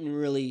me, didn't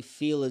really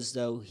feel as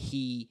though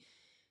he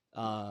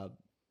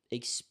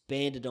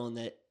expanded on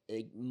that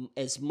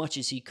as much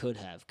as he could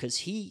have, because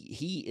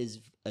he is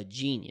a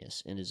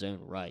genius in his own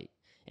right,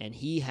 and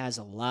he has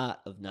a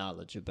lot of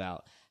knowledge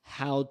about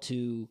how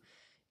to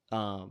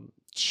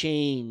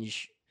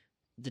change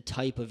the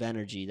type of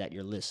energy that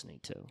you're listening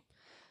to.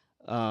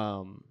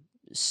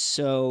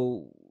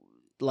 So,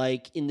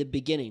 like in the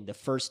beginning, the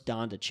first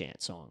Donda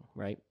Chant song,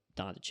 right?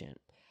 Donda Chant.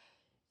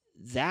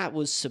 That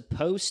was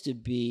supposed to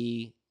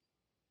be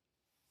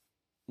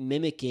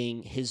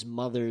mimicking his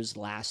mother's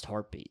last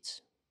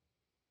heartbeats.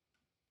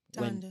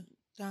 Donda.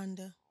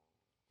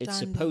 It's Donda.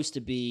 supposed to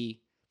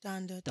be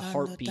Donda. the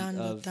heartbeat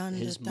of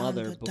his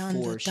mother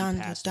before she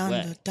passed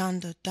away.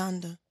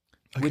 Donda.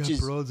 Which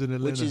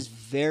is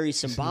very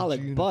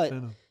symbolic, but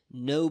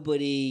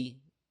nobody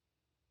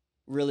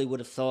really would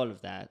have thought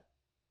of that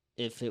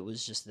if it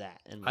was just that.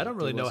 And I don't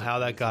really know how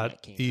that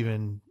got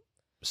even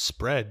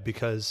spread,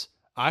 because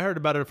I heard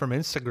about it from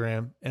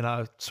Instagram and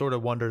I sort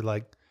of wondered,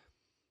 like,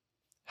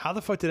 how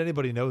the fuck did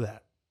anybody know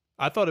that?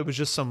 I thought it was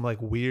just some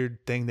like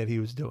weird thing that he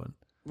was doing.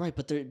 Right,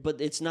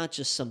 but it's not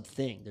just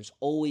something. There's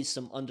always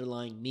some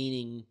underlying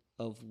meaning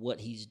of what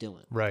he's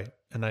doing. Right.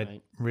 And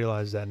I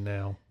realize that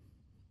now.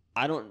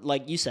 I don't,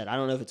 like you said, I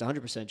don't know if it's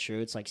 100%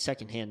 true. It's like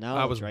secondhand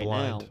knowledge I was right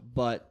blind. now.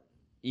 But,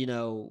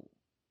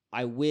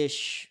 I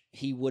wish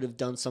he would have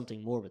done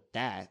something more with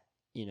that,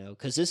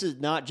 because this is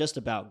not just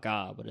about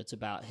God, but it's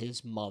about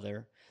his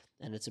mother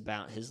and it's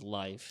about his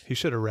life. He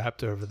should have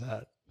rapped over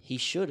that. He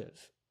should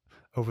have.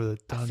 over the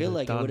I Donda, feel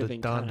like it would have Donda,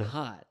 been kind Donda, of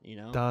hot, you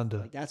know?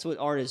 Donda. Like that's what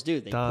artists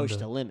do. They push Donda.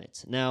 the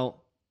limits. Now,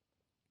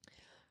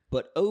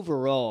 but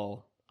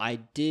overall, I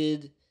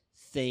did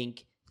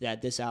think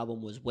that this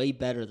album was way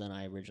better than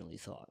I originally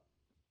thought.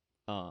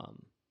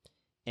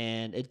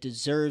 And it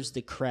deserves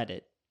the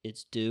credit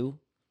it's due.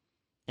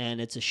 And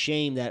it's a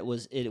shame that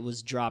it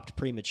was dropped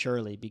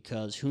prematurely,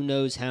 because who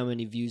knows how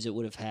many views it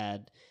would have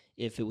had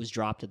if it was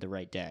dropped at the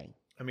right day.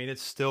 I mean, it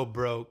still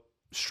broke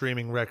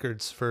streaming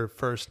records for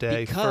first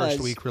day, first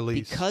week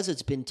release. Because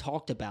it's been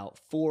talked about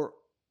for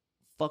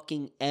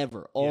fucking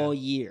ever, all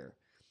year.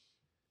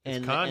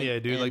 It's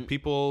Kanye, dude. Like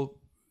people.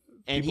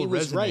 And people he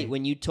was resonate. right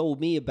when you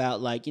told me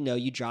about, like, you know,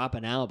 you drop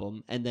an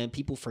album and then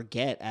people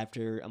forget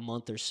after a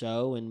month or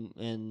so,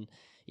 and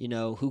you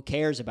know, who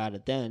cares about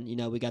it then? You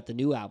know, we got the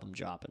new album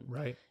dropping.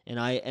 Right. And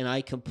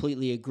I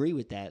completely agree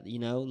with that. You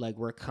know, like,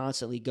 we're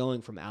constantly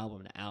going from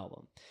album to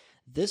album.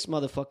 This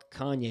motherfucker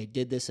Kanye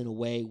did this in a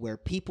way where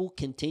people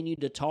continue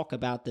to talk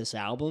about this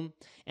album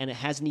and it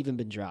hasn't even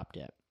been dropped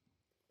yet.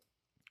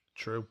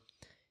 True.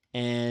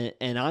 And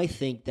I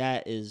think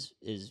that is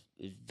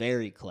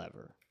very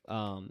clever.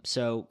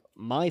 So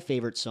my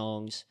favorite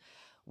songs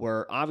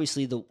were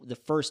obviously the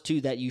first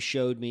two that you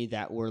showed me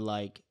that were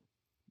like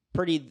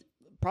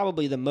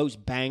probably the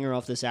most banger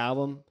off this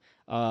album,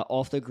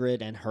 Off the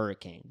Grid and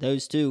Hurricane.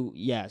 Those two,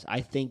 yes,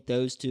 I think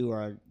those two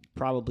are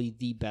probably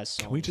the best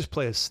songs. Can we just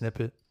play a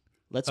snippet?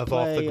 Let's of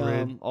play Off the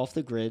Grid? Off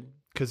the Grid.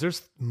 Because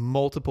there's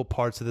multiple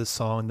parts of this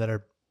song that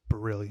are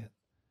brilliant.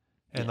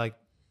 And like,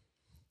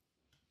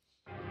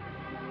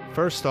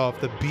 first off,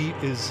 the beat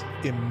is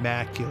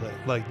immaculate.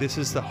 Like, this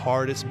is the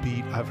hardest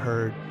beat I've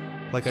heard,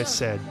 like I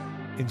said,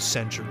 in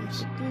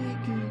centuries.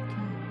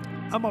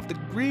 I'm off the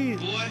grid.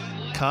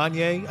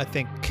 Kanye, I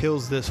think,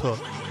 kills this hook.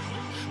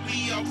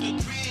 We off the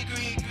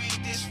grid,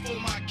 this for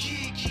my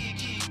kid.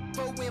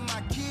 For when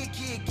my kids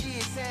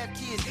have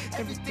kids.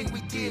 Everything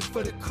we did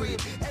for the crib.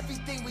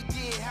 Everything we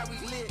did, how we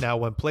live. Now,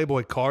 when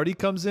Playboy Cardi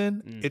comes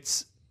in,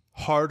 it's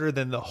harder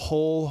than the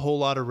whole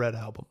lot of Red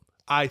album,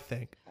 I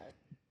think.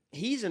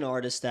 He's an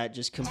artist that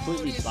just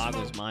completely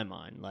boggles my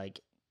mind.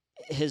 Like,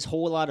 his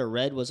Whole Lot of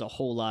Red was a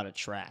whole lot of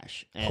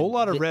trash. And Whole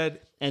lot of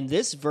Red. And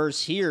this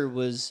verse here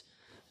was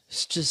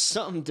just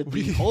something to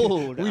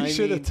behold. We I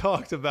should have mean,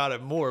 talked about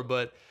it more,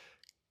 but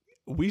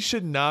we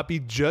should not be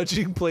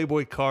judging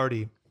Playboy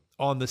Cardi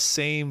on the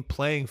same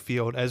playing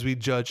field as we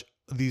judge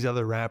these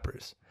other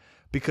rappers,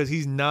 because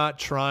he's not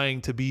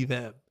trying to be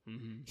them.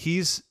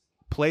 He's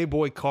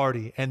Playboy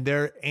Cardi, and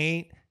there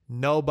ain't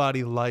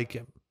nobody like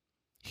him.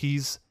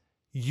 He's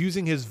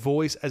using his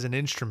voice as an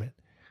instrument.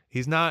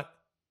 He's not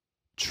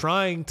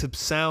trying to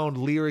sound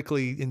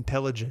lyrically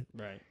intelligent.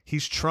 Right.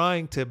 He's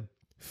trying to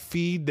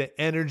feed the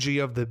energy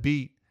of the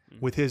beat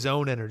with his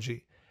own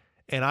energy.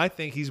 And I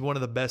think he's one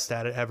of the best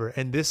at it ever.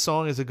 And this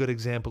song is a good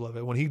example of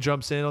it. When he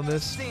jumps in on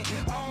this. He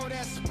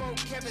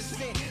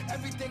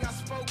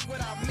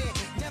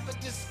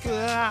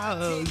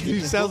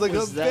sounds like a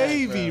was that,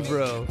 baby,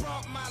 bro?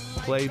 bro.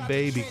 Play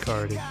Baby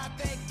Cardi.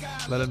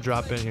 Let him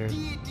drop in here.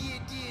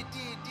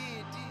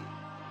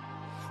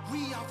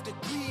 We off the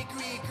grid.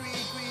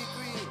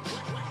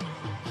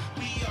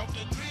 We off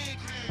the grid.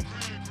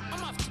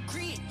 I'm off the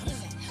grid.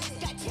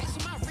 Got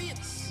tats on my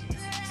ribs.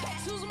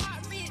 Tattoos on my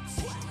ribs.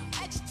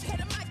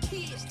 Agitated my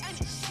kids.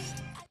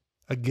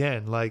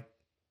 Again, like,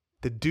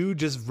 the dude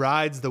just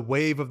rides the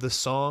wave of the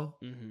song.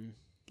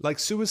 Like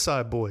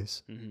Suicide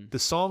Boys. The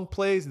song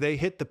plays, they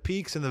hit the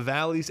peaks and the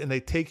valleys, and they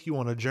take you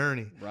on a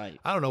journey. Right.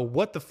 I don't know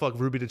what the fuck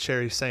Ruby the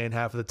Cherry's saying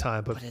half of the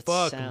time, but it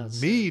fuck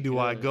sounds me, so do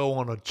I good. go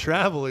on a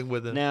traveling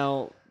with him.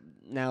 Now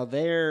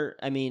there,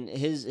 I mean,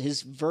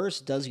 his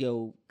verse does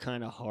go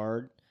kind of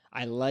hard.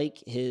 I like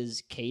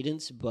his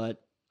cadence,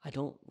 but I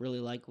don't really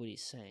like what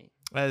he's saying.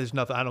 There's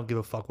nothing. I don't give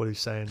a fuck what he's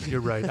saying.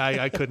 You're right.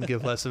 I couldn't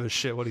give less of a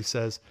shit what he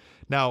says.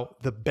 Now,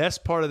 the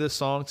best part of this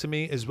song to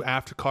me is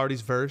after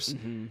Cardi's verse,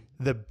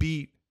 the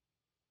beat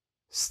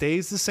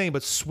stays the same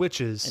but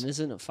switches And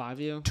isn't it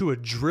Fabio? to a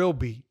drill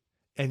beat.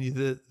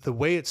 And the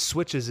way it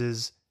switches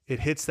is it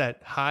hits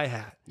that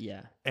hi-hat.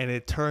 Yeah. And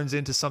it turns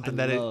into something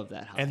I that love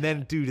that hi-hat. and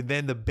then, dude, and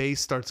then the bass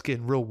starts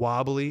getting real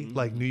wobbly,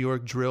 like New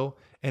York drill.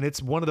 And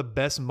it's one of the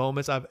best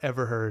moments I've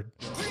ever heard.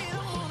 We off the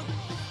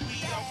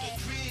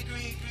grid.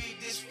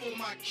 This for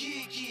my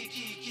kid.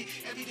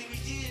 Everything we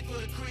did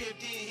for the crib,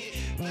 then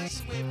hit.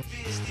 Blessed with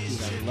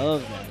business. Dude, I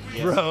love that.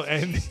 Yeah. Bro,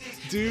 and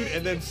dude,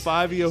 and then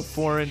Fabio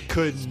Foreign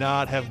could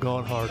not have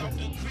gone harder.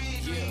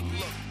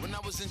 When I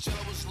was in jail,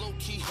 I was low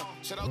key.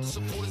 Shout out to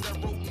supporters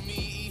that wrote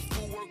me. Eat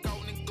food, work out,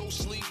 and go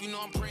sleep. You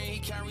know I'm praying he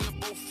carrying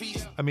both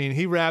feet. I mean,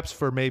 he raps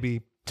for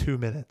maybe 2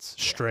 minutes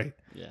straight.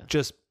 Yeah.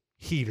 Just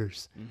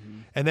heaters.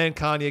 And then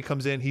Kanye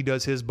comes in, he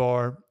does his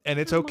bar, and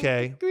it's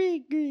okay.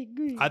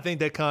 I think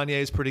that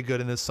Kanye is pretty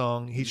good in this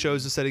song. He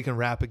shows us that he can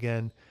rap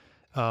again.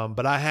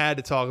 But I had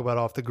to talk about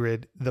Off the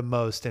Grid the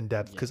most in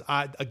depth because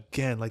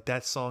like,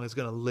 that song is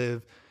going to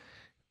live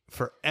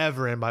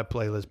forever in my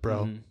playlist,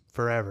 bro.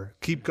 Forever.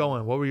 Keep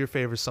going. What were your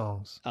favorite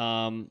songs?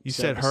 You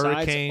said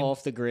Hurricane.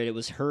 Off the Grid, it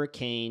was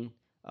Hurricane,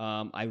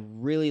 I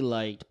really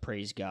liked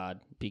Praise God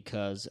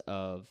because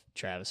of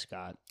Travis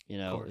Scott. You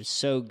know, it was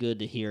so good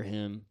to hear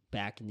him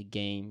back in the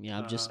game. You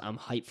know, I'm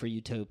hyped for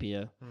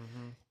Utopia.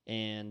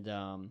 And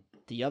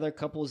the other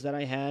couples that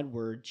I had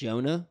were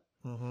Jonah,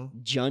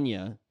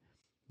 Junya,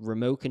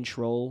 Remote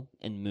Control,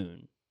 and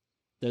Moon.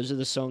 Those are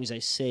the songs I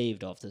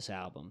saved off this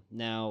album.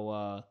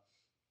 Now,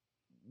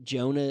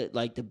 Jonah,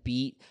 like the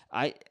beat,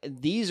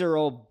 these are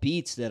all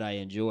beats that I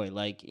enjoy.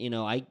 Like, you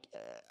know,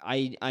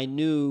 I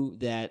knew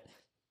that,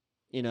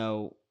 you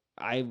know,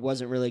 I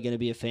wasn't really going to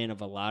be a fan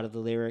of a lot of the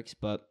lyrics,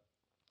 but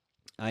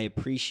I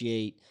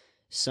appreciate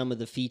some of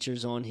the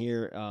features on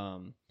here.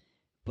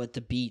 But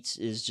the beats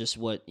is just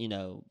what, you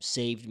know,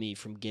 saved me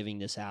from giving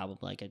this album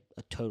like a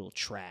total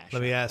trash.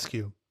 Let me ask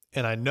you,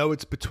 and I know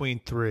it's between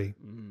three.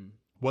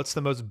 What's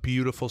the most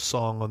beautiful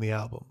song on the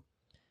album?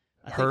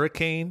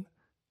 Hurricane,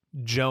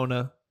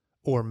 Jonah,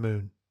 or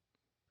Moon?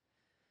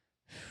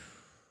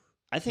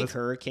 I think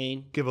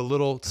Hurricane. Give a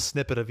little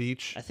snippet of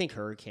each. I think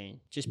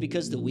Hurricane, just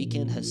because The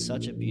Weeknd has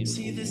such a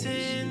beautiful voice.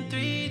 In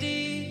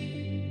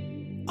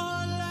 3D,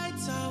 all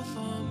lights out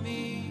for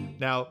me.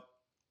 Now,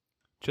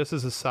 just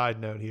as a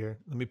side note here,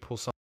 let me pull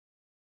something.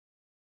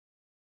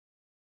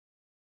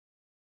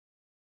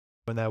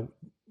 When that,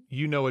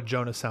 you know what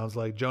Jonah sounds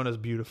like. Jonah's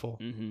beautiful.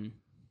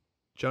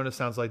 Jonah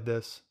sounds like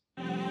this.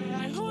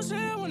 Like who's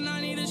here when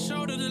I need a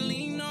shoulder to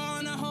lean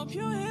on? I hope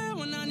you're here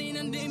when I need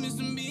a demons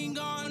to be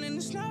gone. And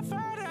it's not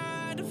fair that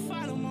I had to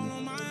fight them all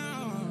on my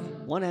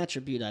own. One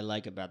attribute I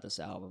like about this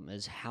album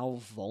is how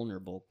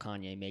vulnerable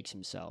Kanye makes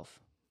himself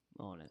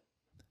on it.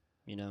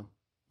 You know,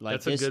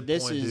 like That's a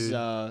good point,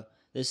 dude.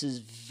 This is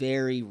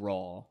very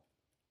raw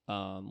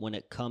when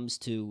it comes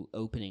to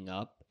opening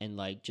up and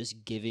like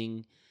just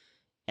giving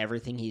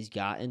everything he's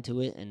got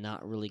into it and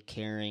not really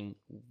caring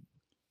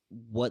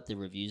what the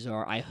reviews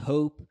are. I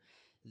hope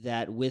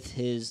that with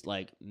his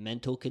like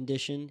mental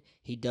condition,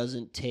 he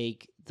doesn't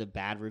take the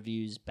bad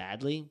reviews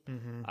badly.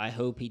 I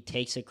hope he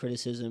takes a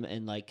criticism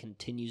and like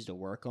continues to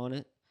work on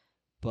it.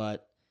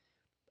 But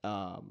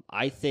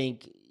I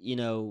think, you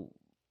know,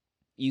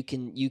 you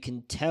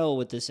can tell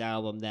with this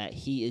album that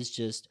he is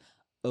just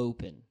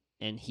open,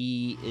 and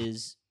he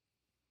is,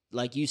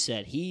 like you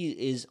said, he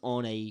is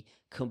on a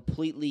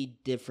completely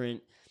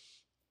different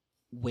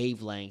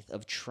wavelength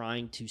of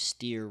trying to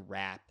steer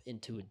rap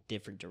into a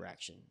different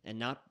direction, and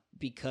not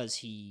because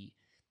he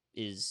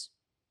is,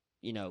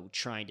 you know,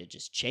 trying to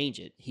just change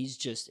it. He's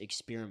just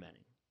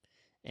experimenting,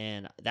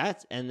 and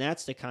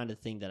that's the kind of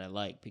thing that I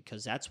like,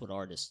 because that's what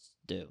artists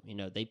do. You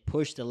know, they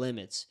push the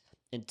limits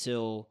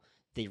until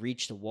they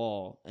reach the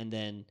wall, and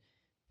then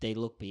they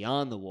look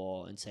beyond the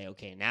wall and say,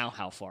 okay, now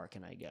how far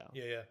can I go?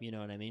 Yeah. You know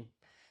what I mean?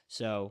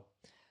 So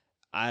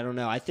I don't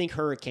know. I think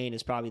Hurricane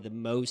is probably the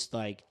most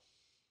like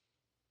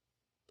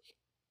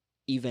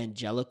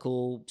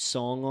evangelical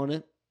song on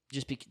it.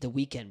 Just The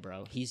Weeknd,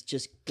 bro. He's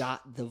just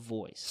got the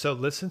voice. So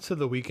listen to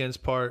The Weeknd's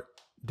part.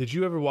 Did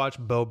you ever watch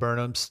Bo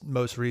Burnham's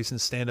most recent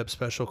stand-up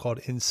special called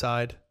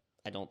Inside?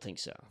 I don't think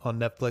so. On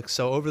Netflix.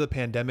 So over the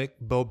pandemic,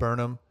 Bo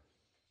Burnham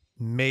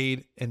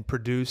made and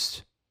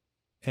produced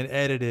and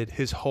edited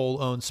his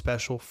whole own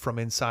special from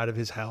inside of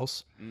his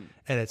house.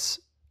 And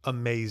it's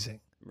amazing.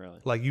 Really?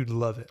 Like, you'd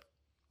love it.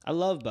 I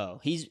love Bo.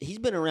 He's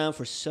been around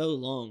for so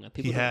long that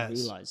people He don't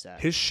has. realize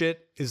that. His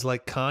shit is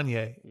like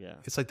Kanye. Yeah.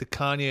 It's like the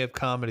Kanye of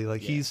comedy.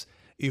 Like, he's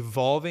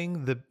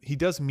evolving he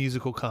does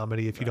musical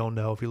comedy, if you don't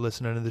know, if you're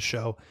listening to the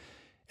show.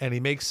 And he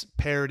makes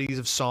parodies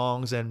of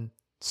songs and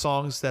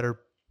songs that are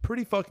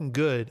pretty fucking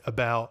good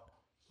about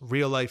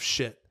real life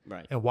shit.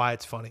 Right. And why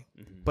it's funny.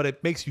 But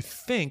it makes you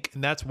think,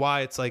 and that's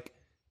why it's like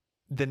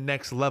the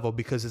next level,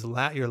 because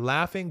you're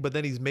laughing, but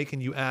then he's making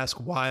you ask,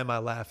 why am I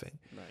laughing?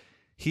 Right.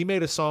 He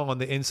made a song on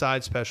the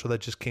Inside special that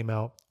just came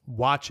out.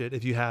 Watch it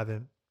if you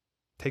haven't.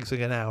 Takes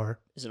like an hour.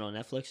 Is it on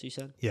Netflix, you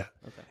said? Yeah.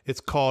 Okay. It's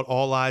called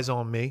All Eyes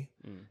on Me.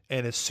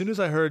 And as soon as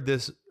I heard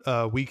this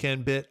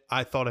Weeknd bit,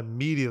 I thought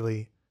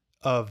immediately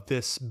of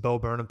this Bo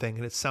Burnham thing,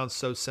 and it sounds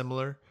so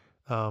similar.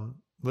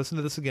 Listen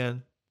to this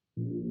again.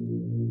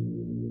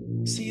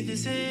 See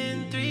this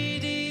in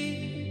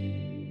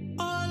 3D.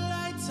 All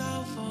lights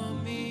out for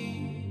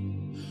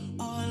me.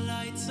 All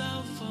lights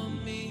out for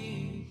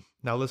me.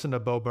 Now listen to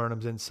Bo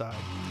Burnham's Inside.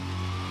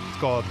 It's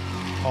called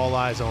All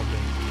Eyes on Me.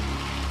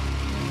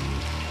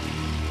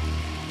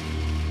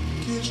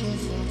 Get your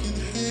fucking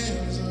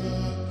hands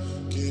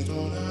up. Get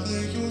on out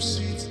of your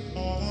seats.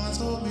 All eyes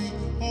on me.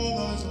 All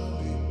eyes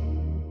on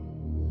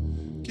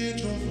me.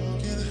 Get your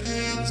fucking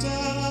hands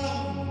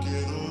up.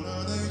 Get on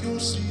out of your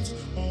seats.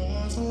 All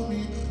eyes on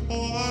me.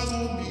 All eyes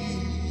on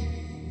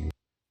me.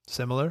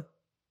 Similar?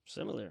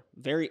 Similar.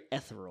 Very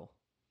ethereal.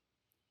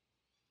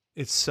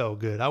 It's so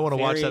good. I want to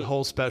watch that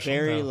whole special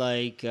Very now.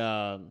 like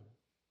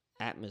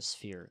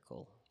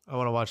atmospherical. I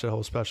want to watch that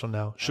whole special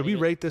now. Should we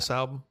rate this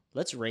album?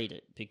 Let's rate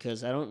it,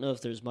 because I don't know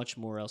if there's much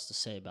more else to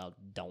say about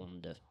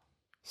Donda.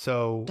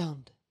 So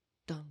Donda.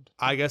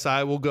 I guess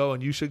I will go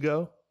and you should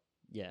go.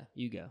 Yeah,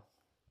 you go.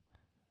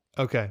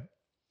 Okay.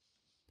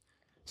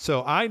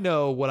 So I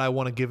know what I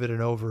want to give it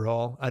an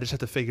overall. I just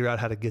have to figure out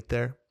how to get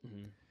there.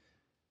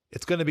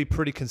 it's going to be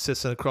pretty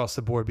consistent across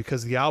the board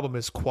because the album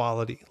is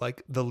quality.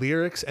 Like the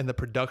lyrics and the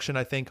production,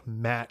 I think,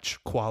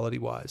 match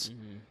quality-wise,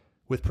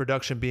 with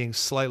production being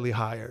slightly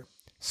higher.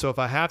 So if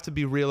I have to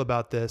be real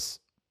about this,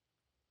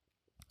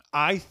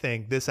 I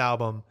think this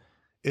album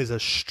is a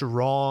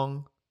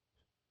strong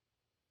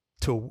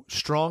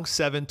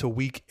 7 to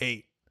weak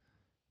 8,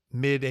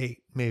 mid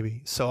 8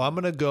 maybe. So I'm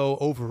going to go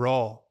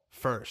overall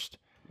first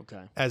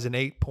as an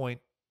 8.4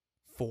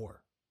 for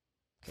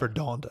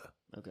Donda.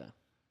 Okay.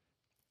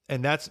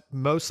 And that's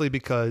mostly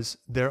because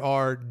there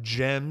are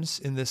gems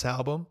in this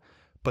album,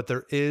 but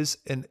there is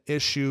an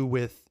issue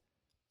with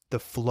the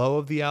flow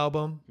of the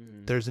album.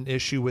 There's an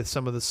issue with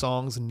some of the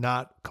songs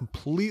not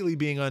completely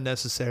being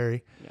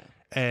unnecessary. Yeah.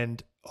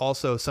 And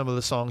also some of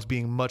the songs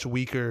being much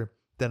weaker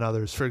than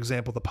others. For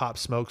example, the Pop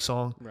Smoke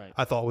song,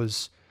 I thought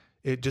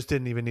it just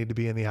didn't even need to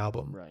be in the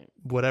album. Right.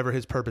 Whatever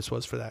his purpose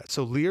was for that.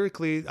 So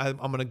lyrically, I'm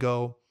going to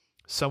go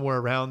somewhere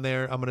around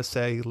there. I'm going to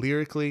say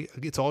lyrically,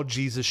 it's all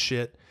Jesus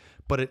shit,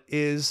 but it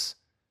is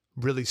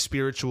really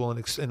spiritual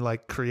and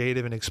like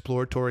creative and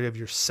exploratory of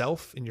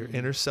yourself and your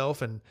inner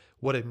self and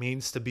what it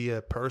means to be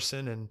a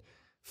person and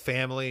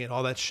family and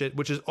all that shit,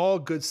 which is all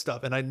good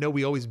stuff. And I know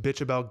we always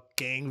bitch about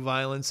gang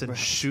violence and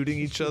shooting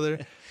each other.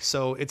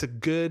 So it's a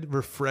good,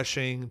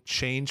 refreshing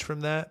change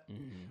from that,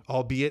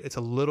 albeit it's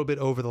a little bit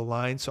over the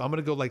line. So I'm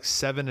going to go like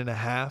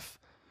 7.5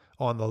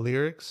 on the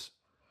lyrics.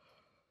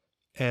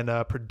 And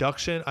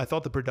production, I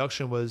thought the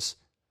production was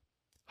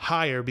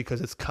higher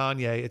because it's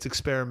Kanye, it's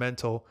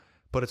experimental,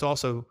 but it's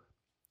also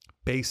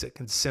basic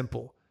and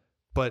simple,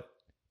 but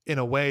in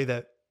a way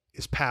that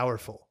is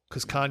powerful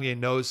because Kanye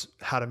knows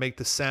how to make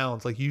the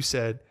sounds. Like you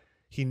said,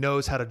 he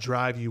knows how to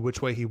drive you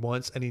which way he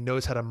wants, and he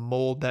knows how to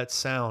mold that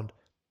sound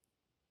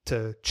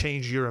to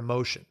change your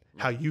emotion,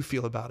 how you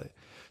feel about it.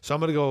 So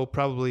I'm going to go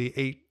probably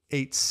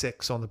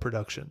 8.6 on the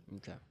production.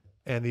 Okay.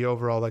 And the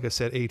overall, like I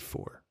said,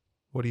 8.4.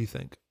 What do you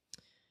think?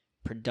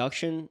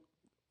 Production,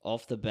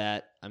 off the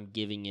bat, I'm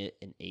giving it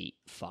an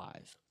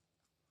 8.5.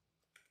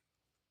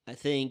 I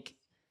think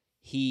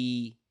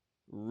he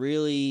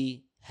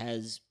really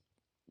has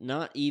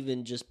not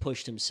even just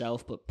pushed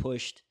himself, but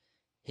pushed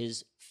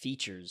his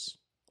features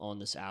on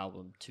this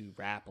album to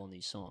rap on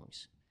these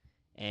songs.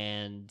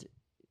 And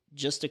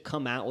just to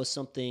come out with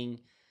something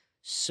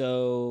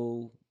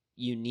so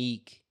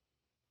unique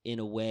in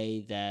a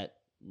way that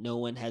no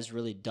one has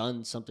really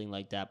done something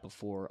like that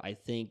before, I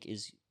think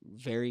is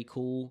very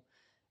cool.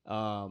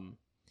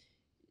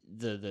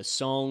 The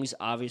songs,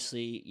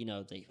 obviously,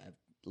 they have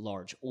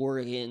large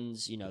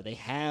organs, they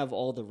have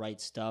all the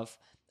right stuff.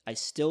 I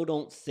still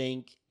don't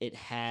think it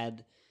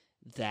had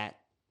that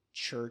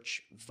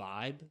church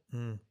vibe.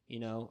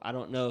 I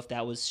don't know if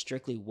that was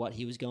strictly what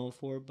he was going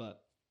for,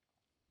 but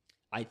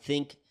I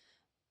think,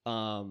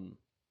 even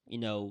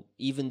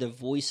the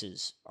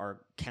voices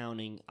are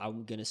counting,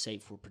 I'm going to say,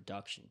 for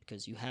production,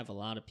 because you have a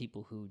lot of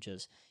people who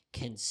just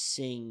can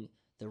sing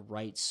the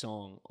right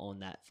song on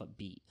that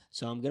beat.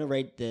 So I'm going to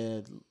rate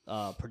the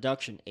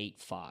production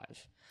 8.5.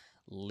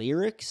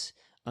 Lyrics,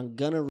 I'm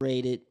going to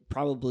rate it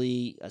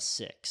probably a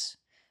 6.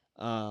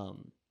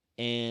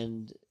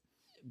 And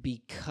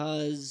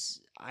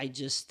because I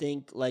just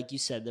think, like you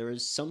said, there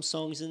was some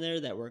songs in there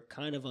that were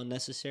kind of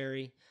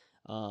unnecessary.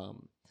 A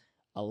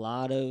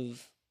lot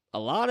of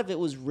it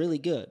was really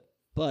good,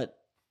 but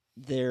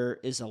there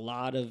is a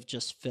lot of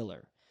just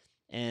filler.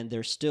 And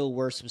there still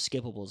were some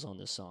skippables on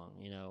this song,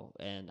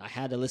 and I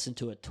had to listen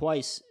to it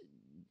twice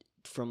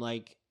from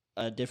like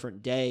a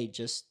different day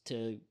just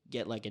to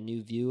get like a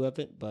new view of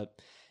it,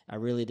 but I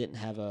really didn't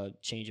have a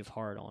change of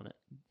heart on it.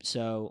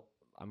 So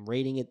I'm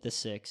rating it the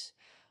 6.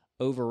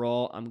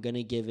 Overall, I'm going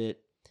to give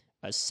it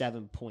a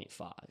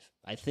 7.5.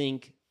 I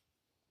think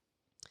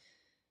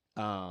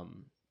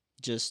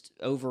just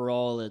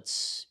overall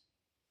it's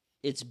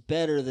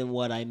better than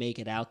what I make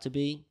it out to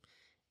be,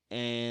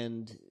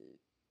 and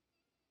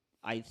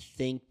I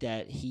think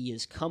that he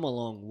has come a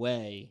long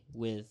way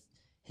with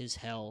his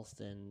health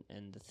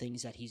and the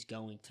things that he's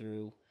going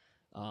through.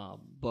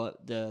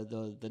 But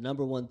the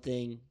number one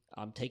thing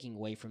I'm taking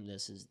away from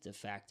this is the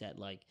fact that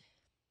like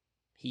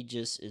he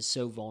just is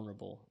so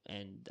vulnerable,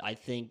 and I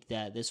think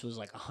that this was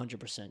like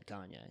 100%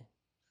 Kanye.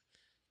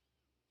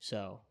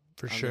 So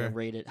For I'm sure. gonna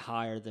rate it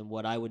higher than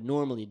what I would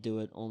normally do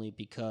it, only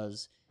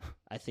because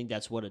I think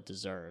that's what it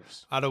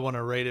deserves. I don't want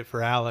to rate it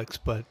for Alex,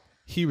 but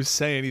he was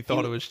saying he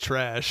thought it was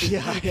trash.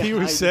 Yeah, he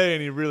was saying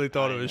he really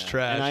thought it was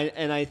trash.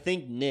 And I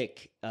think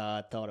Nick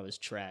thought it was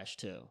trash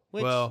too.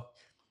 Which, well,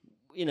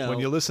 when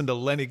you listen to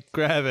Lenny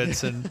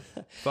Kravitz and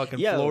fucking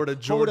Florida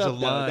Georgia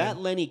Line, that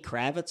Lenny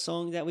Kravitz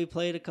song that we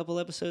played a couple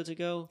episodes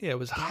ago, yeah, it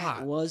was hot.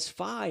 That was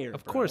fire.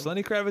 Of course,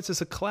 Lenny Kravitz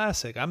is a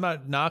classic. I'm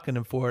not knocking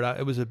him for it.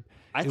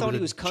 I thought he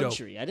was joke.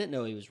 country. I didn't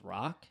know he was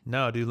rock.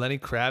 No, dude, Lenny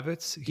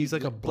Kravitz, he's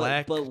like a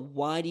black But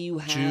why do you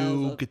have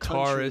Jew a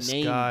guitarist country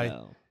name, guy.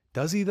 though?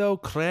 Does he though?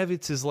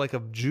 Kravitz is like a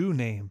Jew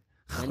name.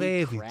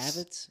 Lenny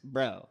Kravitz,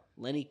 bro.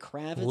 Lenny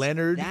Kravitz.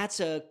 Leonard That's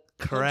a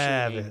country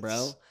Kravitz, name,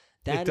 bro. It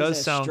That does is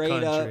a sound straight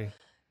country. up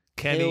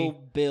Kenny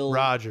Bill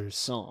Rogers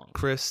song.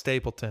 Chris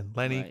Stapleton,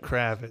 Lenny Right.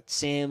 Kravitz.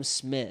 Sam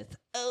Smith.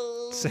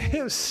 Oh,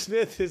 Sam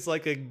Smith is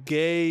like a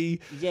gay.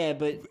 Yeah,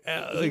 but he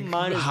like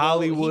might as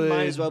Hollywood well. He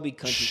might as well be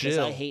country because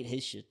I shill. hate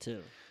his shit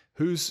too.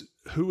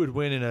 Who would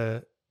win in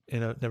a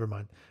never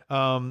mind.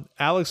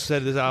 Alex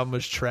said this album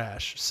was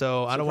trash,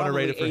 so I don't want to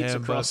rate it for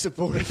him. Across But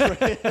the board for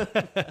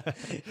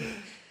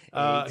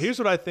him. here's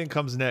what I think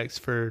comes next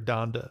for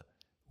Donda.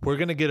 We're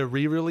gonna get a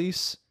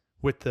re-release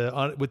with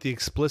the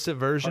explicit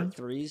version. Part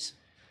threes.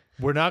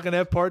 We're not gonna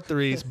have part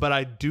threes, but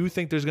I do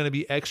think there's gonna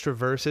be extra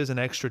verses and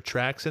extra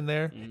tracks in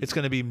there. It's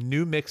gonna be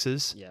new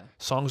mixes. Yeah.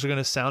 Songs are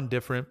gonna sound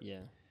different, Yeah.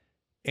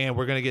 and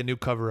we're gonna get new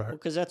cover art.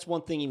 Because that's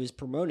one thing he was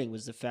promoting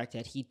was the fact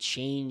that he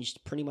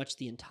changed pretty much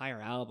the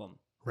entire album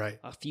Right.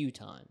 a few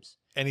times.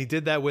 And he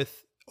did that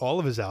with all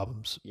of his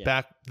albums.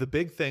 Yeah. The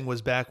big thing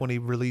was back when he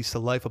released The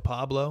Life of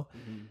Pablo,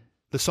 Mm-hmm.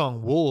 the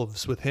song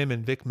Wolves with him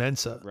and Vic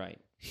Mensa. Right.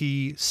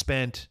 He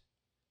spent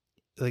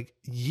like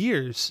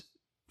years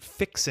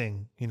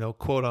fixing,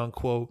 quote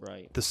unquote,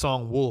 Right. the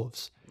song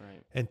Wolves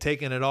Right. and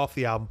taking it off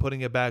the album,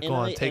 putting it back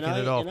on, taking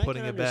it off,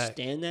 putting it back. I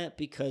understand that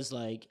because,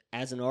 like,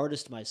 as an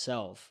artist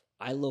myself,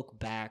 I look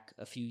back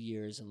a few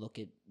years and look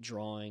at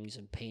drawings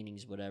and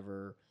paintings,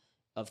 whatever,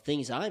 of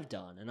things I've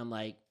done, and I'm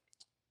like,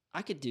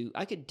 I could do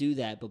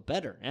that, but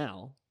better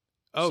now.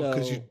 Oh,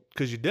 So-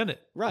 because you did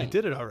it. Right. You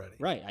did it already.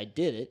 Right, I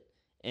did it.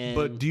 And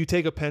But do you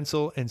take a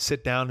pencil and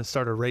sit down and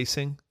start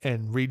erasing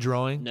and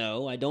redrawing?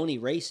 no, I don't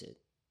erase it.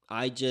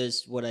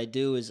 What I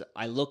do is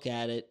I look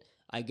at it,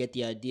 I get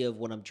the idea of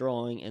what I'm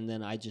drawing, and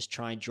then I just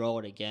try and draw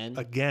it again,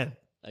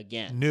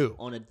 Again. New.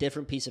 on a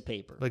different piece of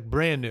paper. Like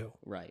brand new.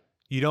 Right.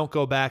 You don't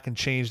go back and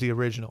change the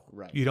original.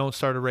 Right. You don't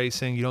start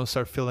erasing. You don't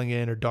start filling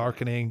in or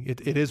darkening.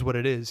 It is what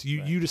it is.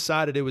 You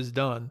decided it was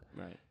done.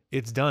 Right.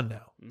 It's done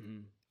now. Mm-hmm.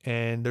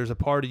 And there's a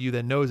part of you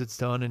that knows it's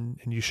done and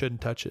you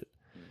shouldn't touch it.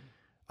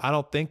 I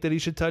don't think that he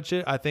should touch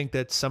it. I think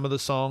that some of the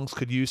songs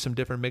could use some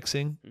different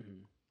mixing. Mm-hmm.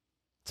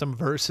 Some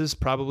verses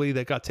probably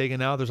that got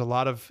taken out. There's a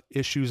lot of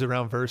issues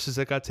around verses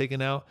that got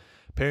taken out.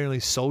 Apparently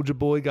Soulja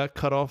Boy got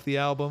cut off the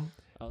album.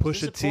 I was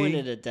Pusha T.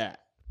 disappointed at that.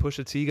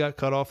 Pusha T got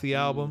cut off the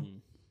album. Mm.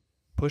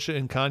 Pusha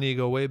and Kanye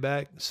go way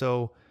back.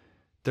 So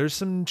there's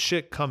some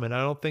shit coming.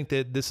 I don't think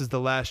that this is the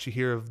last you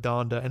hear of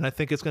Donda. And I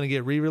think it's going to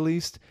get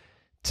re-released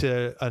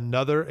to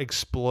another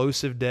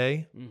explosive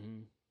day. Mm-hmm.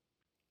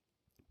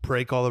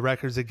 Break all the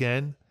records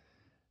again.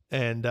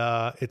 And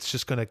it's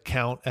just going to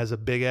count as a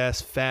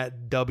big-ass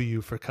fat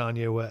W for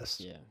Kanye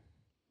West. Yeah.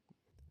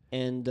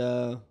 And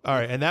All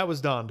right, and that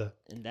was Donda.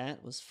 and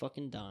that was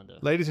fucking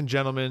Donda. Ladies and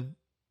gentlemen,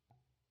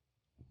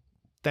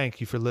 thank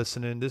you for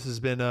listening. This has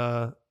been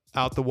Out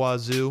the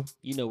Wazoo.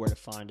 You know where to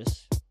find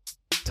us.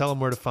 Tell them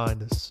where to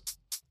find us.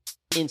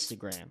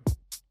 Instagram,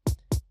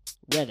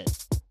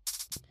 Reddit.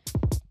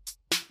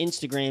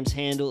 Instagram's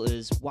handle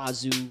is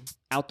Wazoo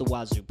Out the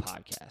Wazoo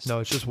Podcast. No,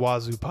 it's just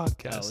Wazoo Oh,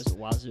 Podcast. is it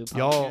Wazoo Podcast?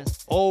 Y'all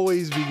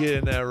always be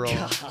getting that wrong.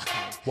 God.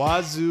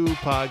 Wazoo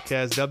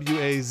Podcast,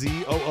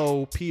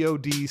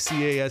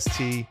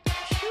 WAZOOPODCAST.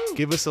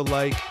 Give us a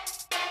like,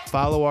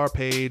 follow our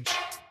page.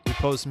 We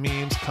post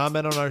memes,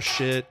 comment on our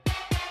shit.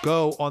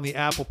 Go on the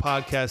Apple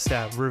Podcast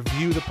app,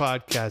 review the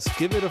podcast,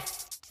 give it a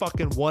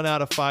fucking 1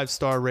 out of 5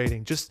 star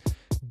rating. Just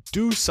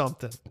do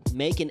something.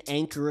 Make an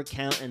Anchor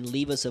account and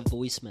leave us a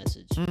voice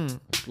message. Hmm.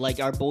 Like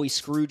our boy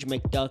Scrooge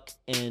McDuck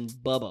and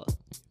Bubba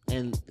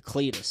and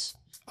Cletus.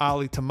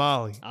 Ali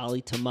Tamale.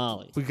 Ali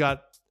Tamale. We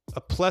got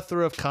a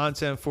plethora of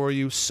content for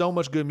you. So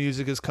much good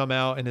music has come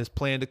out and is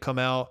planned to come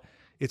out.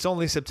 It's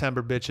only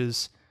September,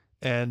 bitches.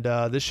 And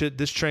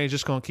this train's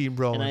just gonna keep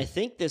rolling. And I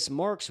think this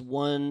marks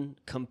one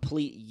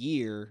complete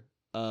year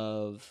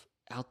of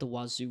Out the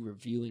Wazoo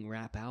reviewing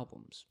rap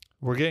albums.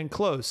 We're getting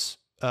close.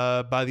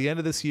 By the end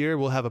of this year,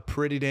 we'll have a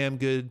pretty damn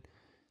good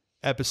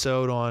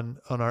episode on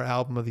our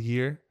album of the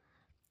year,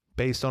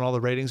 based on all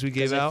the ratings we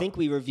gave out. I think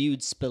we reviewed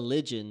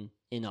Spilligion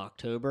in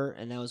October,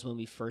 and that was when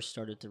we first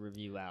started to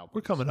review albums.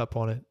 We're coming up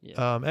on it.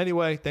 Yeah.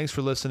 Anyway, thanks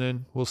for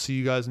listening. We'll see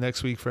you guys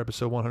next week for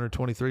episode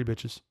 123,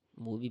 bitches.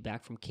 We'll be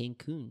back from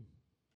Cancun.